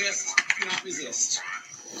not resist. Do not resist.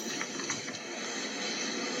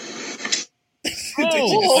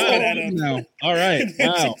 No. All right.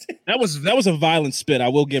 Wow. That was a violent spit. I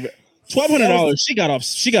will give it $1,200. She got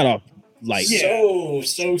off light. Yeah.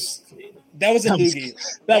 So. That was a loogie.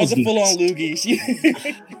 That was a full on loogie.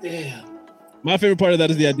 Damn. My favorite part of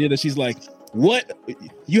that is the idea that she's like, what?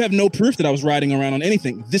 You have no proof that I was riding around on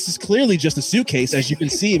anything. This is clearly just a suitcase, as you can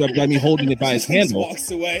see by me holding it by its handle.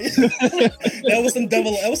 Walks away.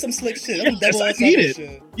 That was some slick shit. That was double I need it.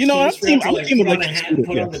 shit. You know, I'm team put of on a hat and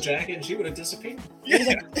put on the jacket, and she would have disappeared.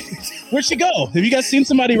 Yeah. Where'd she go? Have you guys seen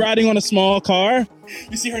somebody riding on a small car?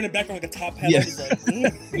 You see her in the background like a top hat. Yeah.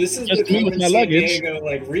 This is Just the me with my San luggage. Diego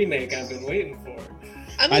remake I've been waiting for.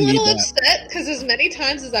 I'm a little upset because as many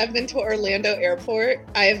times as I've been to Orlando Airport,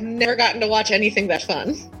 I have never gotten to watch anything that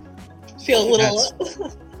fun. Feel a little.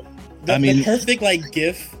 The perfect like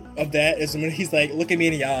gif of that is when he's like, "Look at me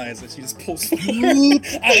in the eyes," and she just pulls forward.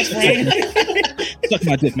 Suck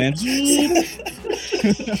my dick, man.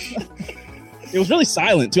 It was really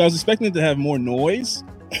silent too. I was expecting it to have more noise.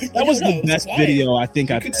 That was the best video I think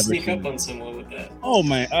I've ever sneak seen. up on someone with that. Oh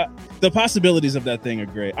my! The possibilities of that thing are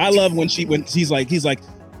great. I love when he's like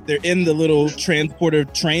they're in the little transporter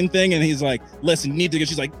train thing, and he's like, "Listen, you need to get."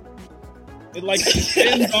 She's like, it like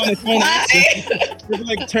spins on its own axis. It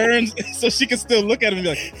like turns so she can still look at him and be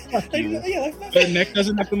like, "Fuck you." Her neck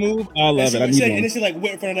doesn't have to move. I love it. And then she like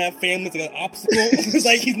went in front of that family. It's like an obstacle. It's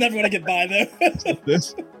like he's never gonna get by there.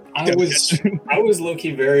 I was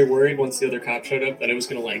low-key very worried once the other cop showed up that it was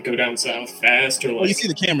gonna like go down south fast or like. Well, you see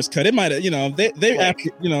the cameras cut. It might have,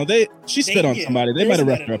 she spit on somebody. They might have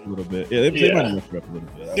roughed her up a little bit. Yeah, they might have roughed her up a little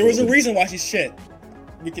bit. There was a reason why she shit.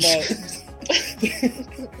 We can all.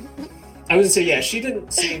 I was gonna say, she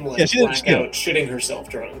didn't seem like blackout shitting herself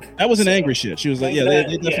drunk. That was an angry shit. She was like,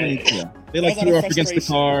 they definitely, they like threw her up against the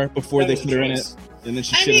car before they put her in it, and then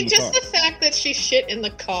she shit in the car. Just the fact that she shit in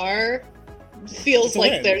the car feels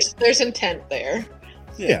like there's intent there.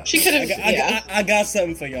 Yeah, she could have. I got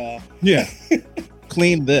something for y'all. Yeah,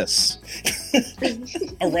 clean this.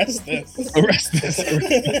 Arrest this.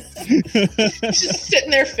 Just sitting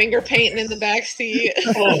there finger painting in the back seat.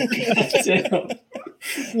 Oh god damn.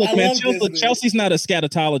 Look, man, Chelsea's not a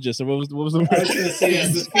scatologist. Or what was the word? I was going to say,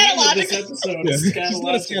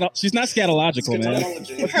 she's not scatological, man.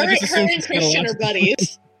 Her and Christian are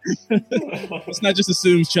buddies. Let's not just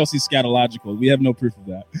assume Chelsea's scatological. We have no proof of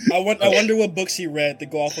that. I wonder what book she read to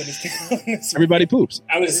go off on this. Everybody poops.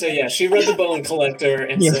 I would say, she read The Bone Collector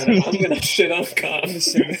and said, I'm going to shit on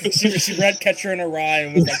cops. She read Catcher in a Rye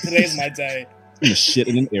and was like, today's my day. I'm gonna shit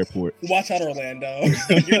in an airport. Watch out, Orlando.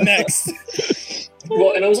 You're next.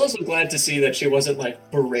 Well, and I was also glad to see that she wasn't like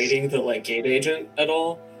berating the like gate agent at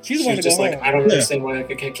all. She's just like, I don't understand why I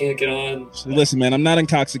can't get on. Listen, man, I'm not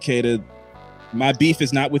intoxicated. My beef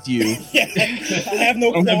is not with you. I have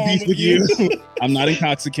no beef with you. I'm not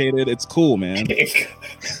intoxicated. It's cool, man. And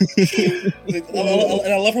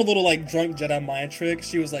I love her little like drunk Jedi mind trick.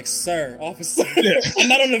 She was like, "Sir, officer, I'm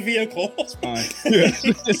not on the vehicle." It's fine.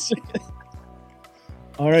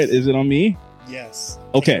 All right, is it on me? Yes.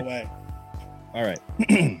 Okay. All right.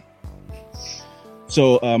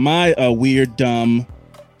 So my weird dumb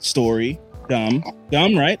story. Dumb,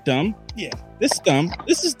 right? Dumb. Yeah. This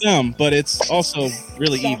is dumb, but it's also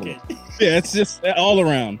really evil. Yeah, it's just all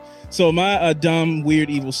around. So my dumb, weird,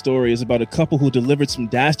 evil story is about a couple who delivered some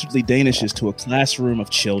dastardly Danishes to a classroom of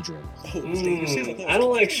children. I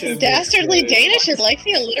don't like shit. Dastardly Danishes, like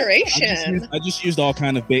the alliteration. I just used all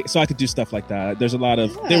kind of so I could do stuff like that. There's a lot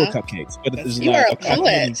of they were cupcakes, but there's a lot. You are a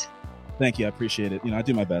poet. Thank you, I appreciate it. I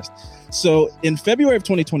do my best. So in February of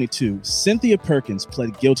 2022, Cynthia Perkins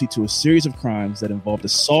pled guilty to a series of crimes that involved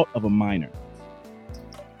assault of a minor.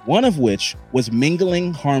 One of which was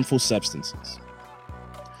mingling harmful substances.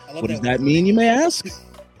 What does that mean, you may ask?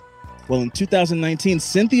 Well, in 2019,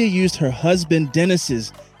 Cynthia used her husband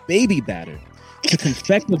Dennis's baby batter to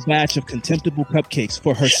confect a batch of contemptible cupcakes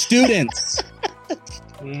for her students.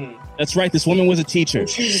 That's right. This woman was a teacher.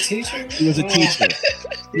 She was a teacher? She was a teacher.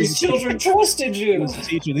 These children trusted you. She was a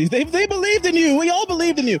teacher. They believed in you. We all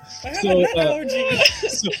believed in you.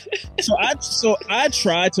 So I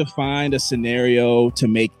tried to find a scenario to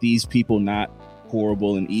make these people not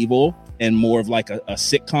horrible and evil and more of like a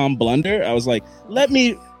sitcom blunder. I was like,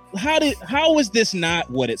 how is this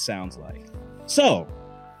not what it sounds like? So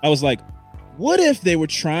I was like, what if they were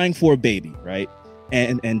trying for a baby, right?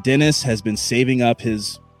 And Dennis has been saving up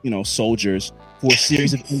his, soldiers for a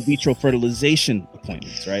series of in vitro fertilization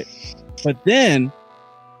appointments, right? But then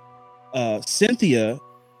Cynthia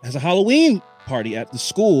has a Halloween party at the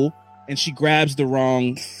school, and she grabs the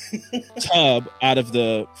wrong tub out of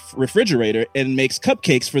the refrigerator and makes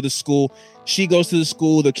cupcakes for the school. She goes to the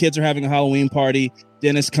school. The kids are having a Halloween party.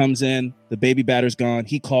 Dennis comes in. The baby batter's gone.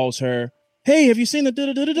 He calls her. Hey, have you seen the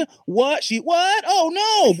da-da-da-da-da? What? What? Oh,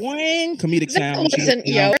 no. Boing. Comedic sound.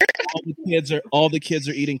 All the kids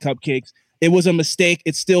are eating cupcakes. It was a mistake.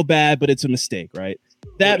 It's still bad, but it's a mistake, right?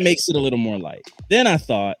 That makes it a little more light. Then I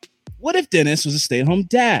thought, What if Dennis was a stay-at-home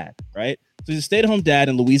dad, right? So he's a stay-at-home dad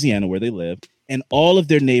in Louisiana where they live, and all of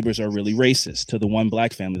their neighbors are really racist to the one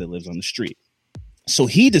black family that lives on the street. So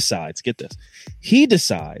he decides, get this, he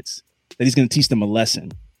decides that he's going to teach them a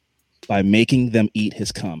lesson by making them eat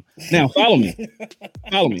his cum. Now, follow me,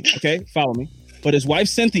 okay? Follow me. But his wife,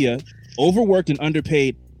 Cynthia, overworked and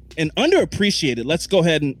underpaid and underappreciated. Let's go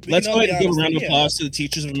ahead and give a round of applause to the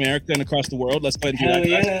teachers of America and across the world. Let's go ahead and do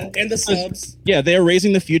that. Yeah. And the subs. Yeah, they're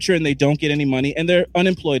raising the future and they don't get any money and they're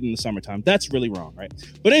unemployed in the summertime. That's really wrong, right?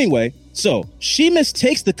 But anyway, so she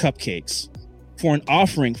mistakes the cupcakes for an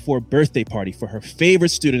offering for a birthday party for her favorite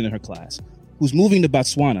student in her class, who's moving to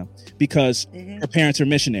Botswana because her parents are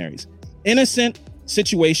missionaries. Innocent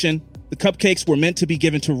situation. The cupcakes were meant to be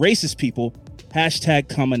given to racist people.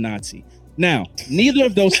 #Come-a-Nazi. Now, neither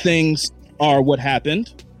of those things are what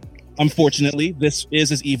happened. Unfortunately, this is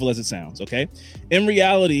as evil as it sounds, okay? In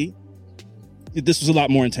reality, this was a lot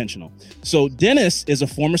more intentional. So Dennis is a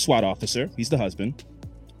former SWAT officer. He's the husband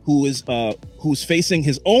who's facing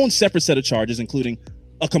his own separate set of charges, including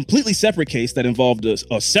a completely separate case that involved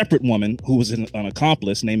a separate woman who was an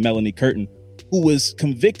accomplice named Melanie Curtin, who was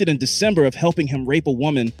convicted in December of helping him rape a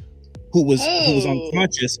woman who was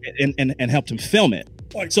unconscious and helped him film it.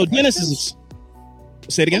 Like so crutches? Dennis is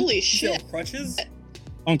say it again. Holy shit! On crutches?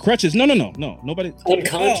 On crutches? No. Nobody.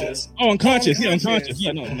 Unconscious. Oh, unconscious. Yeah, unconscious.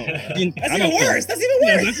 Yeah, no. That's even worse.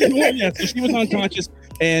 Yeah, so she was unconscious,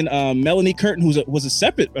 and Melanie Curtin, who was a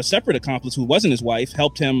separate accomplice who wasn't his wife,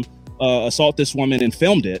 helped him assault this woman and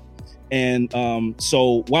filmed it. And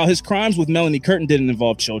so while his crimes with Melanie Curtin didn't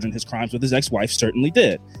involve children, his crimes with his ex-wife certainly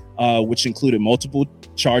did, which included multiple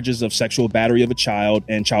charges of sexual battery of a child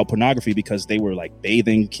and child pornography because they were like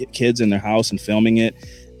bathing kids in their house and filming it.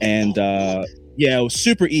 And yeah, it was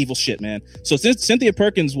super evil shit, man. So since Cynthia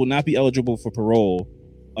Perkins will not be eligible for parole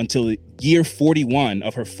until year 41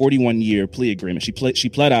 of her 41-year plea agreement. She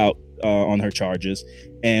pled out on her charges.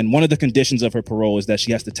 And one of the conditions of her parole is that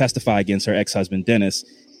she has to testify against her ex-husband, Dennis,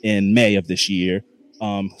 in May of this year.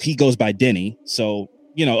 He goes by Denny. So,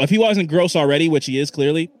 you know, if he wasn't gross already, which he is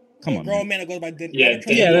clearly, come on. Grown man that goes by Denny.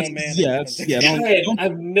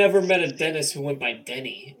 I've never met a Dennis who went by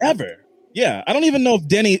Denny. Ever. Yeah. I don't even know if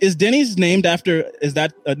Denny's named after is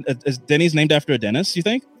Denny's named after a Dennis, you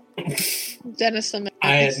think? Dennis.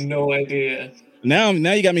 I had no idea. Now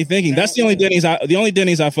you got me thinking. That's the only Denny's. The only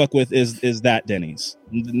Denny's I fuck with is that Denny's.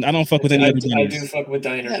 I don't fuck with any other Denny's. I do fuck with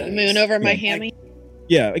diner. That moon over my hammy.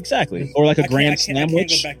 Yeah, exactly. Or like a grand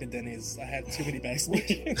sandwich. I can't go back to Denny's. I had too many bags.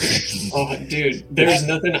 Oh, dude, there's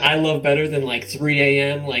nothing I love better than like 3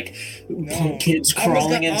 a.m. like kids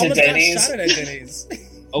crawling into Denny's. Got shot at Denny's.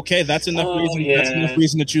 Okay, that's enough reason. Yeah. That's enough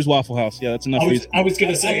reason to choose Waffle House. Yeah, that's enough reason. I was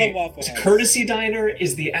gonna say, Courtesy Diner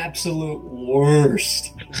is the absolute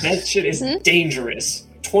worst. That shit is dangerous.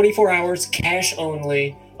 24 hours, cash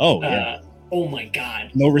only. Oh yeah. Oh my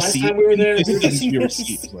god. No receipt. Last time we were there,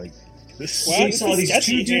 we saw these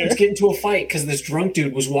two dudes get into a fight because this drunk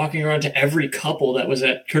dude was walking around to every couple that was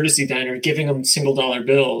at Courtesy Diner, giving them $1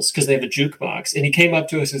 bills because they have a jukebox. And he came up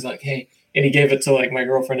to us, he's like, "Hey." And he gave it to like my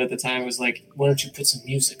girlfriend at the time, was like, "Why don't you put some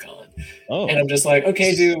music on?" Oh. And I'm just like,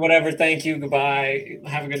 "Okay, dude, whatever. Thank you. Goodbye.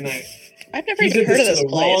 Have a good night." I've never even heard of this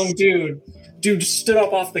place. Wrong dude. Dude stood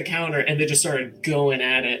up off the counter and they just started going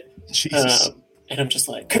at it. Jesus. And I'm just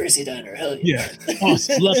like, Courtesy Diner, hell yeah.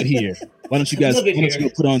 Awesome. Love it here. Why don't you guys go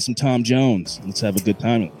put on some Tom Jones? Let's have a good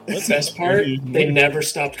time. The best part, they never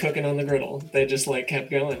stopped cooking on the griddle. They just like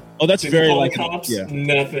kept going. Oh, that's very like cops,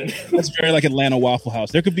 nothing. That's very like Atlanta Waffle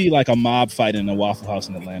House. There could be like a mob fight in a Waffle House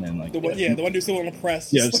in Atlanta, and like the one who's still on the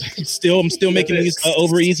press. Yeah, I'm still making these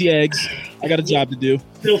over easy eggs. I got a job to do.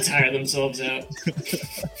 They'll tire themselves out.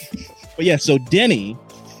 But yeah, so Denny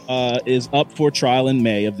is up for trial in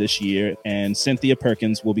May of this year, and Cynthia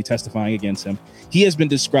Perkins will be testifying against him. He has been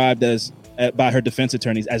described as by her defense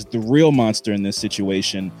attorneys as the real monster in this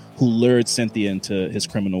situation who lured Cynthia into his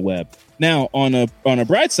criminal web. Now, on a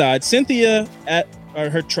bright side, Cynthia at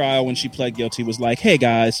her trial when she pled guilty was like, "Hey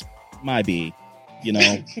guys, my B, you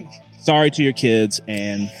know, sorry to your kids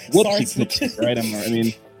and whoopsie, right? I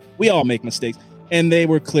mean, we all make mistakes." And they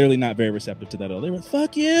were clearly not very receptive to that at all. They were,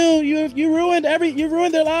 "Fuck you! You ruined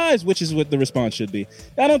their lives," which is what the response should be.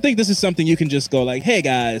 I don't think this is something you can just go like, "Hey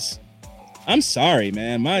guys, I'm sorry,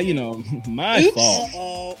 man. My fault."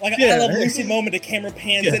 Uh-oh. Like I Love Lucy moment, the camera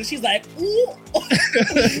pans in, and she's like, "Ooh."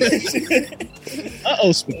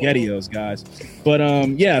 SpaghettiOs, guys. But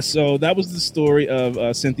so that was the story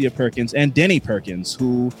of Cynthia Perkins and Denny Perkins,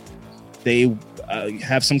 who they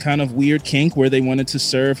have some kind of weird kink where they wanted to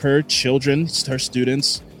serve her children, her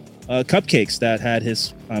students, cupcakes that had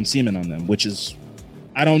his semen on them, which is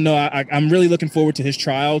I don't know. I'm really looking forward to his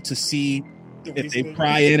trial to see if they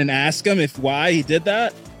pry in and ask him why he did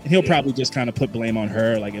that. And he'll probably just kind of put blame on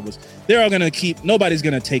her. Like they're all going to nobody's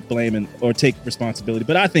going to take blame or take responsibility.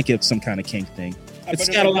 But I think it's some kind of kink thing. It's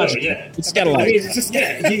scatological. It's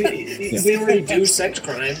scatological. They already do sex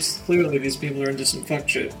crimes. Clearly, these people are into some fuck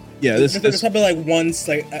shit. Yeah, there's probably like once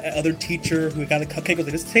like other teacher who got a cupcake was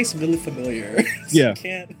like, this tastes really familiar. Yeah.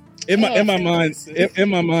 In my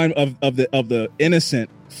mind of the innocent,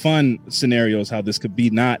 fun scenarios, how this could be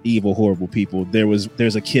not evil, horrible people.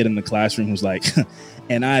 There's a kid in the classroom who's like,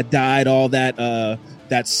 and I dyed all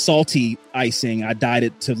that salty icing. I dyed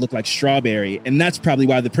it to look like strawberry, and that's probably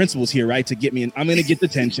why the principal's here, right? To get me, and I'm gonna get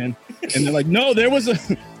detention. And they're like, no, there was a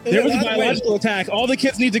biological attack. All the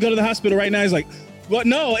kids need to go to the hospital right now. He's like, what?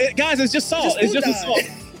 No, guys, it's just salt. It's just salt.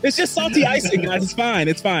 It's just salty icing, guys. It's fine.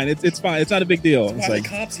 It's fine. It's fine. It's not a big deal. It's like the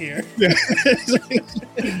cops here. Yeah.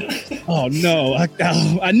 Oh no!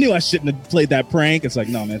 I knew I shouldn't have played that prank. It's like,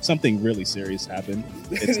 no, man, something really serious happened.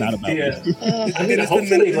 It's not about it. I mean,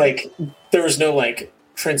 hopefully, like there was no like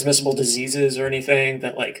transmissible diseases or anything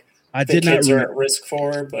that like kids are at risk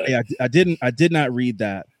for. But yeah, I did not read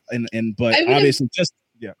that, but obviously, just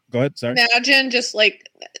Go ahead. Sorry. Imagine just like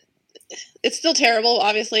it's still terrible,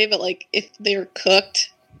 obviously, but like if they're cooked.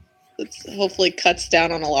 It hopefully cuts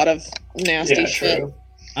down on a lot of nasty shit. True.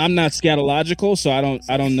 I'm not scatological, so I don't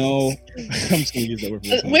know. I'm just gonna use that word.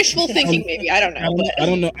 Wishful thinking, maybe. I don't know.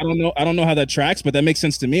 I don't know how that tracks, but that makes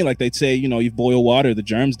sense to me. Like they'd say, you boil water, the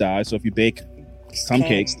germs die. So if you bake some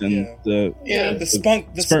cakes, then the spunk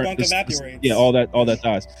evaporates. Yeah, all that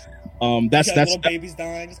dies. That's babies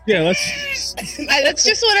dying. Yeah, that's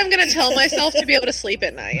just what I'm gonna tell myself to be able to sleep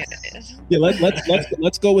at night. Yeah,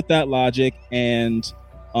 let's go with that logic. And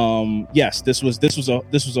yes, this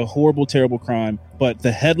was a horrible, terrible crime, but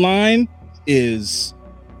the headline is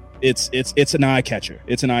it's an eye catcher.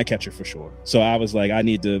 It's an eye catcher for sure. So I was like, I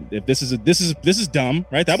need to, if this is dumb,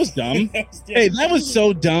 right? That was dumb. Hey, that was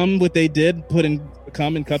so dumb what they did, putting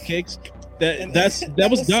cum in cupcakes. That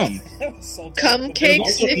was dumb. Cum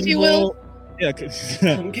cakes, if you will. Yeah,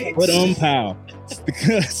 put on pow.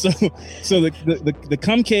 So the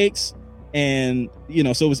cum cakes, and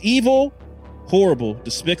so it was evil, horrible,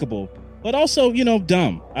 despicable, but also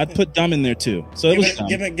dumb. I'd put dumb in there too. So it was dumb.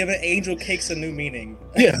 Giving angel cakes a new meaning.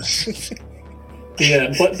 Yeah.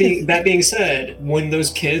 Yeah, but that being said, when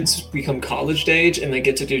those kids become college age and they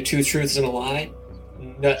get to do 2 truths and a lie,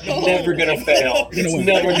 never gonna fail. It's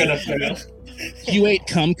never gonna fail. You ate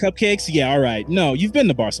cum cupcakes? Yeah, all right. No, you've been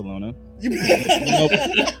to Barcelona. Nope.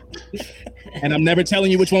 And I'm never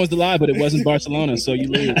telling you which one was the lie, but it wasn't Barcelona, so you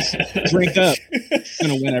lose. Drink up. You're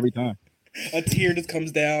gonna win every time. A tear just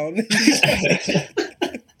comes down.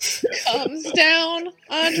 Comes down,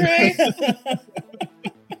 Andre?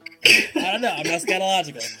 I don't know. I'm not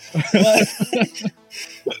scatological.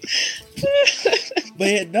 But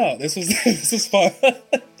yeah, no, this was fun.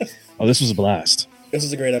 Oh, this was a blast. This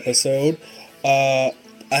was a great episode. I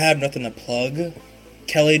have nothing to plug.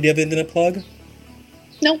 Kelly, do you have anything to plug?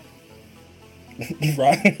 No.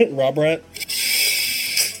 Robert?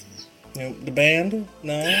 The band?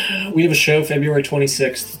 No? We have a show February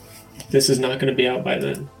 26th. This is not going to be out by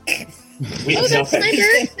then. That's my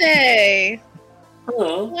birthday.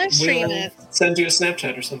 Oh, live stream it. Send you a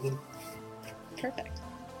Snapchat or something. Perfect.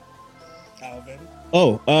 Alvin?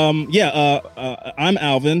 I'm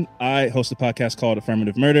Alvin. I host a podcast called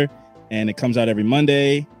Affirmative Murder, and it comes out every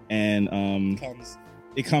Monday. And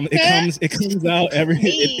it comes out every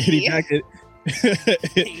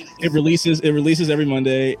it releases every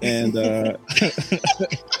Monday, and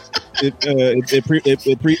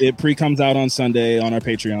it pre comes out on Sunday on our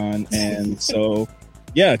Patreon, and so.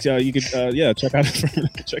 Yeah, you could check out.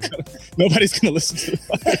 Nobody's gonna listen to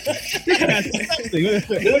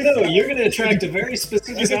it. No, you're gonna attract a very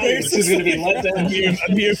specific audience who's gonna be let down.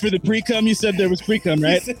 I'm here for the pre-cum. You said there was pre-cum,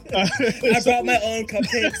 right? I brought my own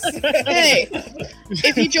cupcakes. Hey,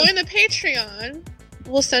 if you join the Patreon,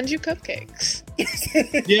 we'll send you cupcakes.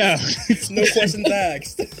 Yeah, no questions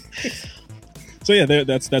asked. So yeah,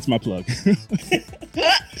 that's my plug.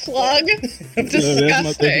 Plug?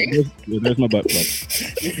 Disgusting. There's my butt plug.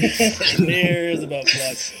 There's a butt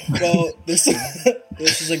plug. Well, this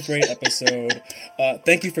is a great episode.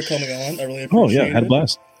 Thank you for coming on. I really appreciate it. Oh yeah, had a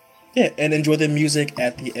blast. Yeah, and enjoy the music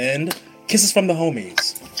at the end. Kisses from the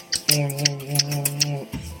homies.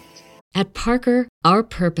 At Parker, our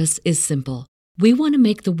purpose is simple. We want to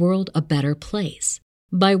make the world a better place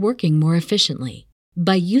by working more efficiently,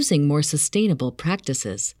 by using more sustainable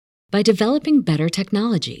practices, by developing better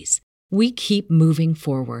technologies. We keep moving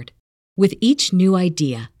forward. With each new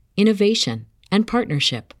idea, innovation, and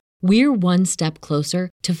partnership, we're one step closer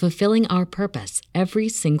to fulfilling our purpose every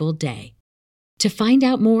single day. To find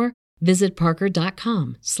out more, visit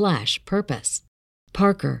parker.com/purpose.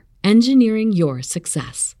 Parker, engineering your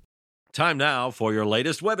success. Time now for your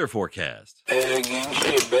latest weather forecast.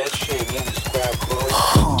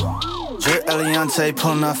 Drip Eliante,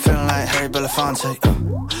 pulling up, feeling like Harry Belafonte.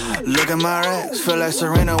 Look at my racks, feel like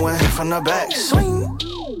Serena went from the back. Swing,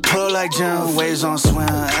 pull like Jim, waves on swim,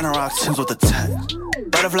 and a rock Timbs with the tech.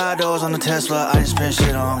 Butterfly doors on the Tesla, I just spend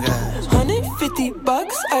shit on gas.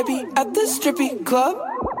 $150, I be at the strippy club.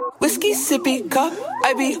 Whiskey sippy cup,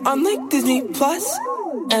 I be on like Disney Plus.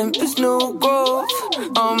 Empress New Grove,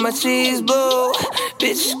 on my cheese blue.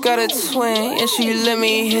 Bitch got a twin, and she let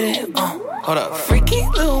me hit it. Hold up. Freaky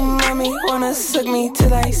little mommy wanna suck me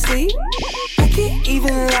till I sleep. I can't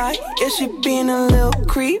even lie, yeah, she being a little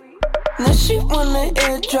creep. Now she wanna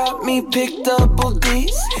airdrop me, pick double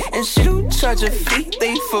D's. And she don't charge a fee,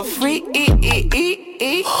 they for free.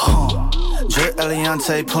 Drip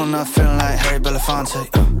Eliante, pulling up, feeling like Harry Belafonte.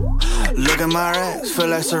 Look at my racks, feel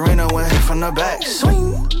like Serena went from the back.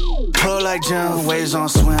 Swing, pull like Jim, waves on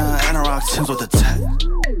swim, and a rock Timbs with the tech.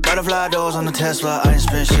 Butterfly doors on the Tesla, I ain't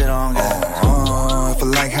spend shit on gas. If I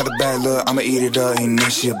like how the bad look, I'ma eat it up, ain't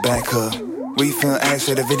that she a back hook. We film ads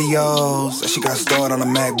for the videos, she got stored on a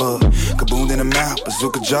MacBook. Kaboom in the mouth,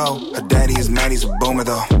 Bazooka Joe. Her daddy is mad, he's a boomer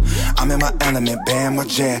though. I'm in my element, bam, my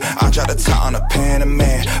jam. I drop the top on a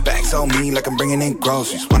Panamera. Bags on me like I'm bringing in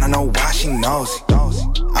groceries. Wanna know why she knows it.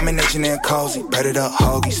 I'm in itching and cozy, breaded up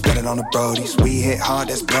hoagie, spend it on the brodies. We hit hard,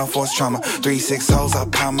 that's blunt force trauma. 3-6 hoes, I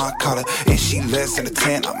pound my collar. If she less than a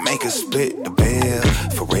 10, I make her split the bill,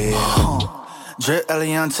 for real. Drip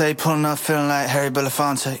Eliante, pulling up, feeling like Harry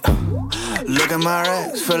Belafonte. Look at my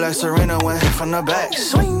racks, feel like Serena went from the back.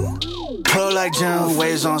 Swing, pull like Jim,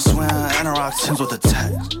 waves on swim, and a rock Timbs with the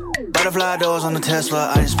tech. Butterfly doors on the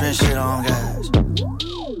Tesla, I just spend shit on gas.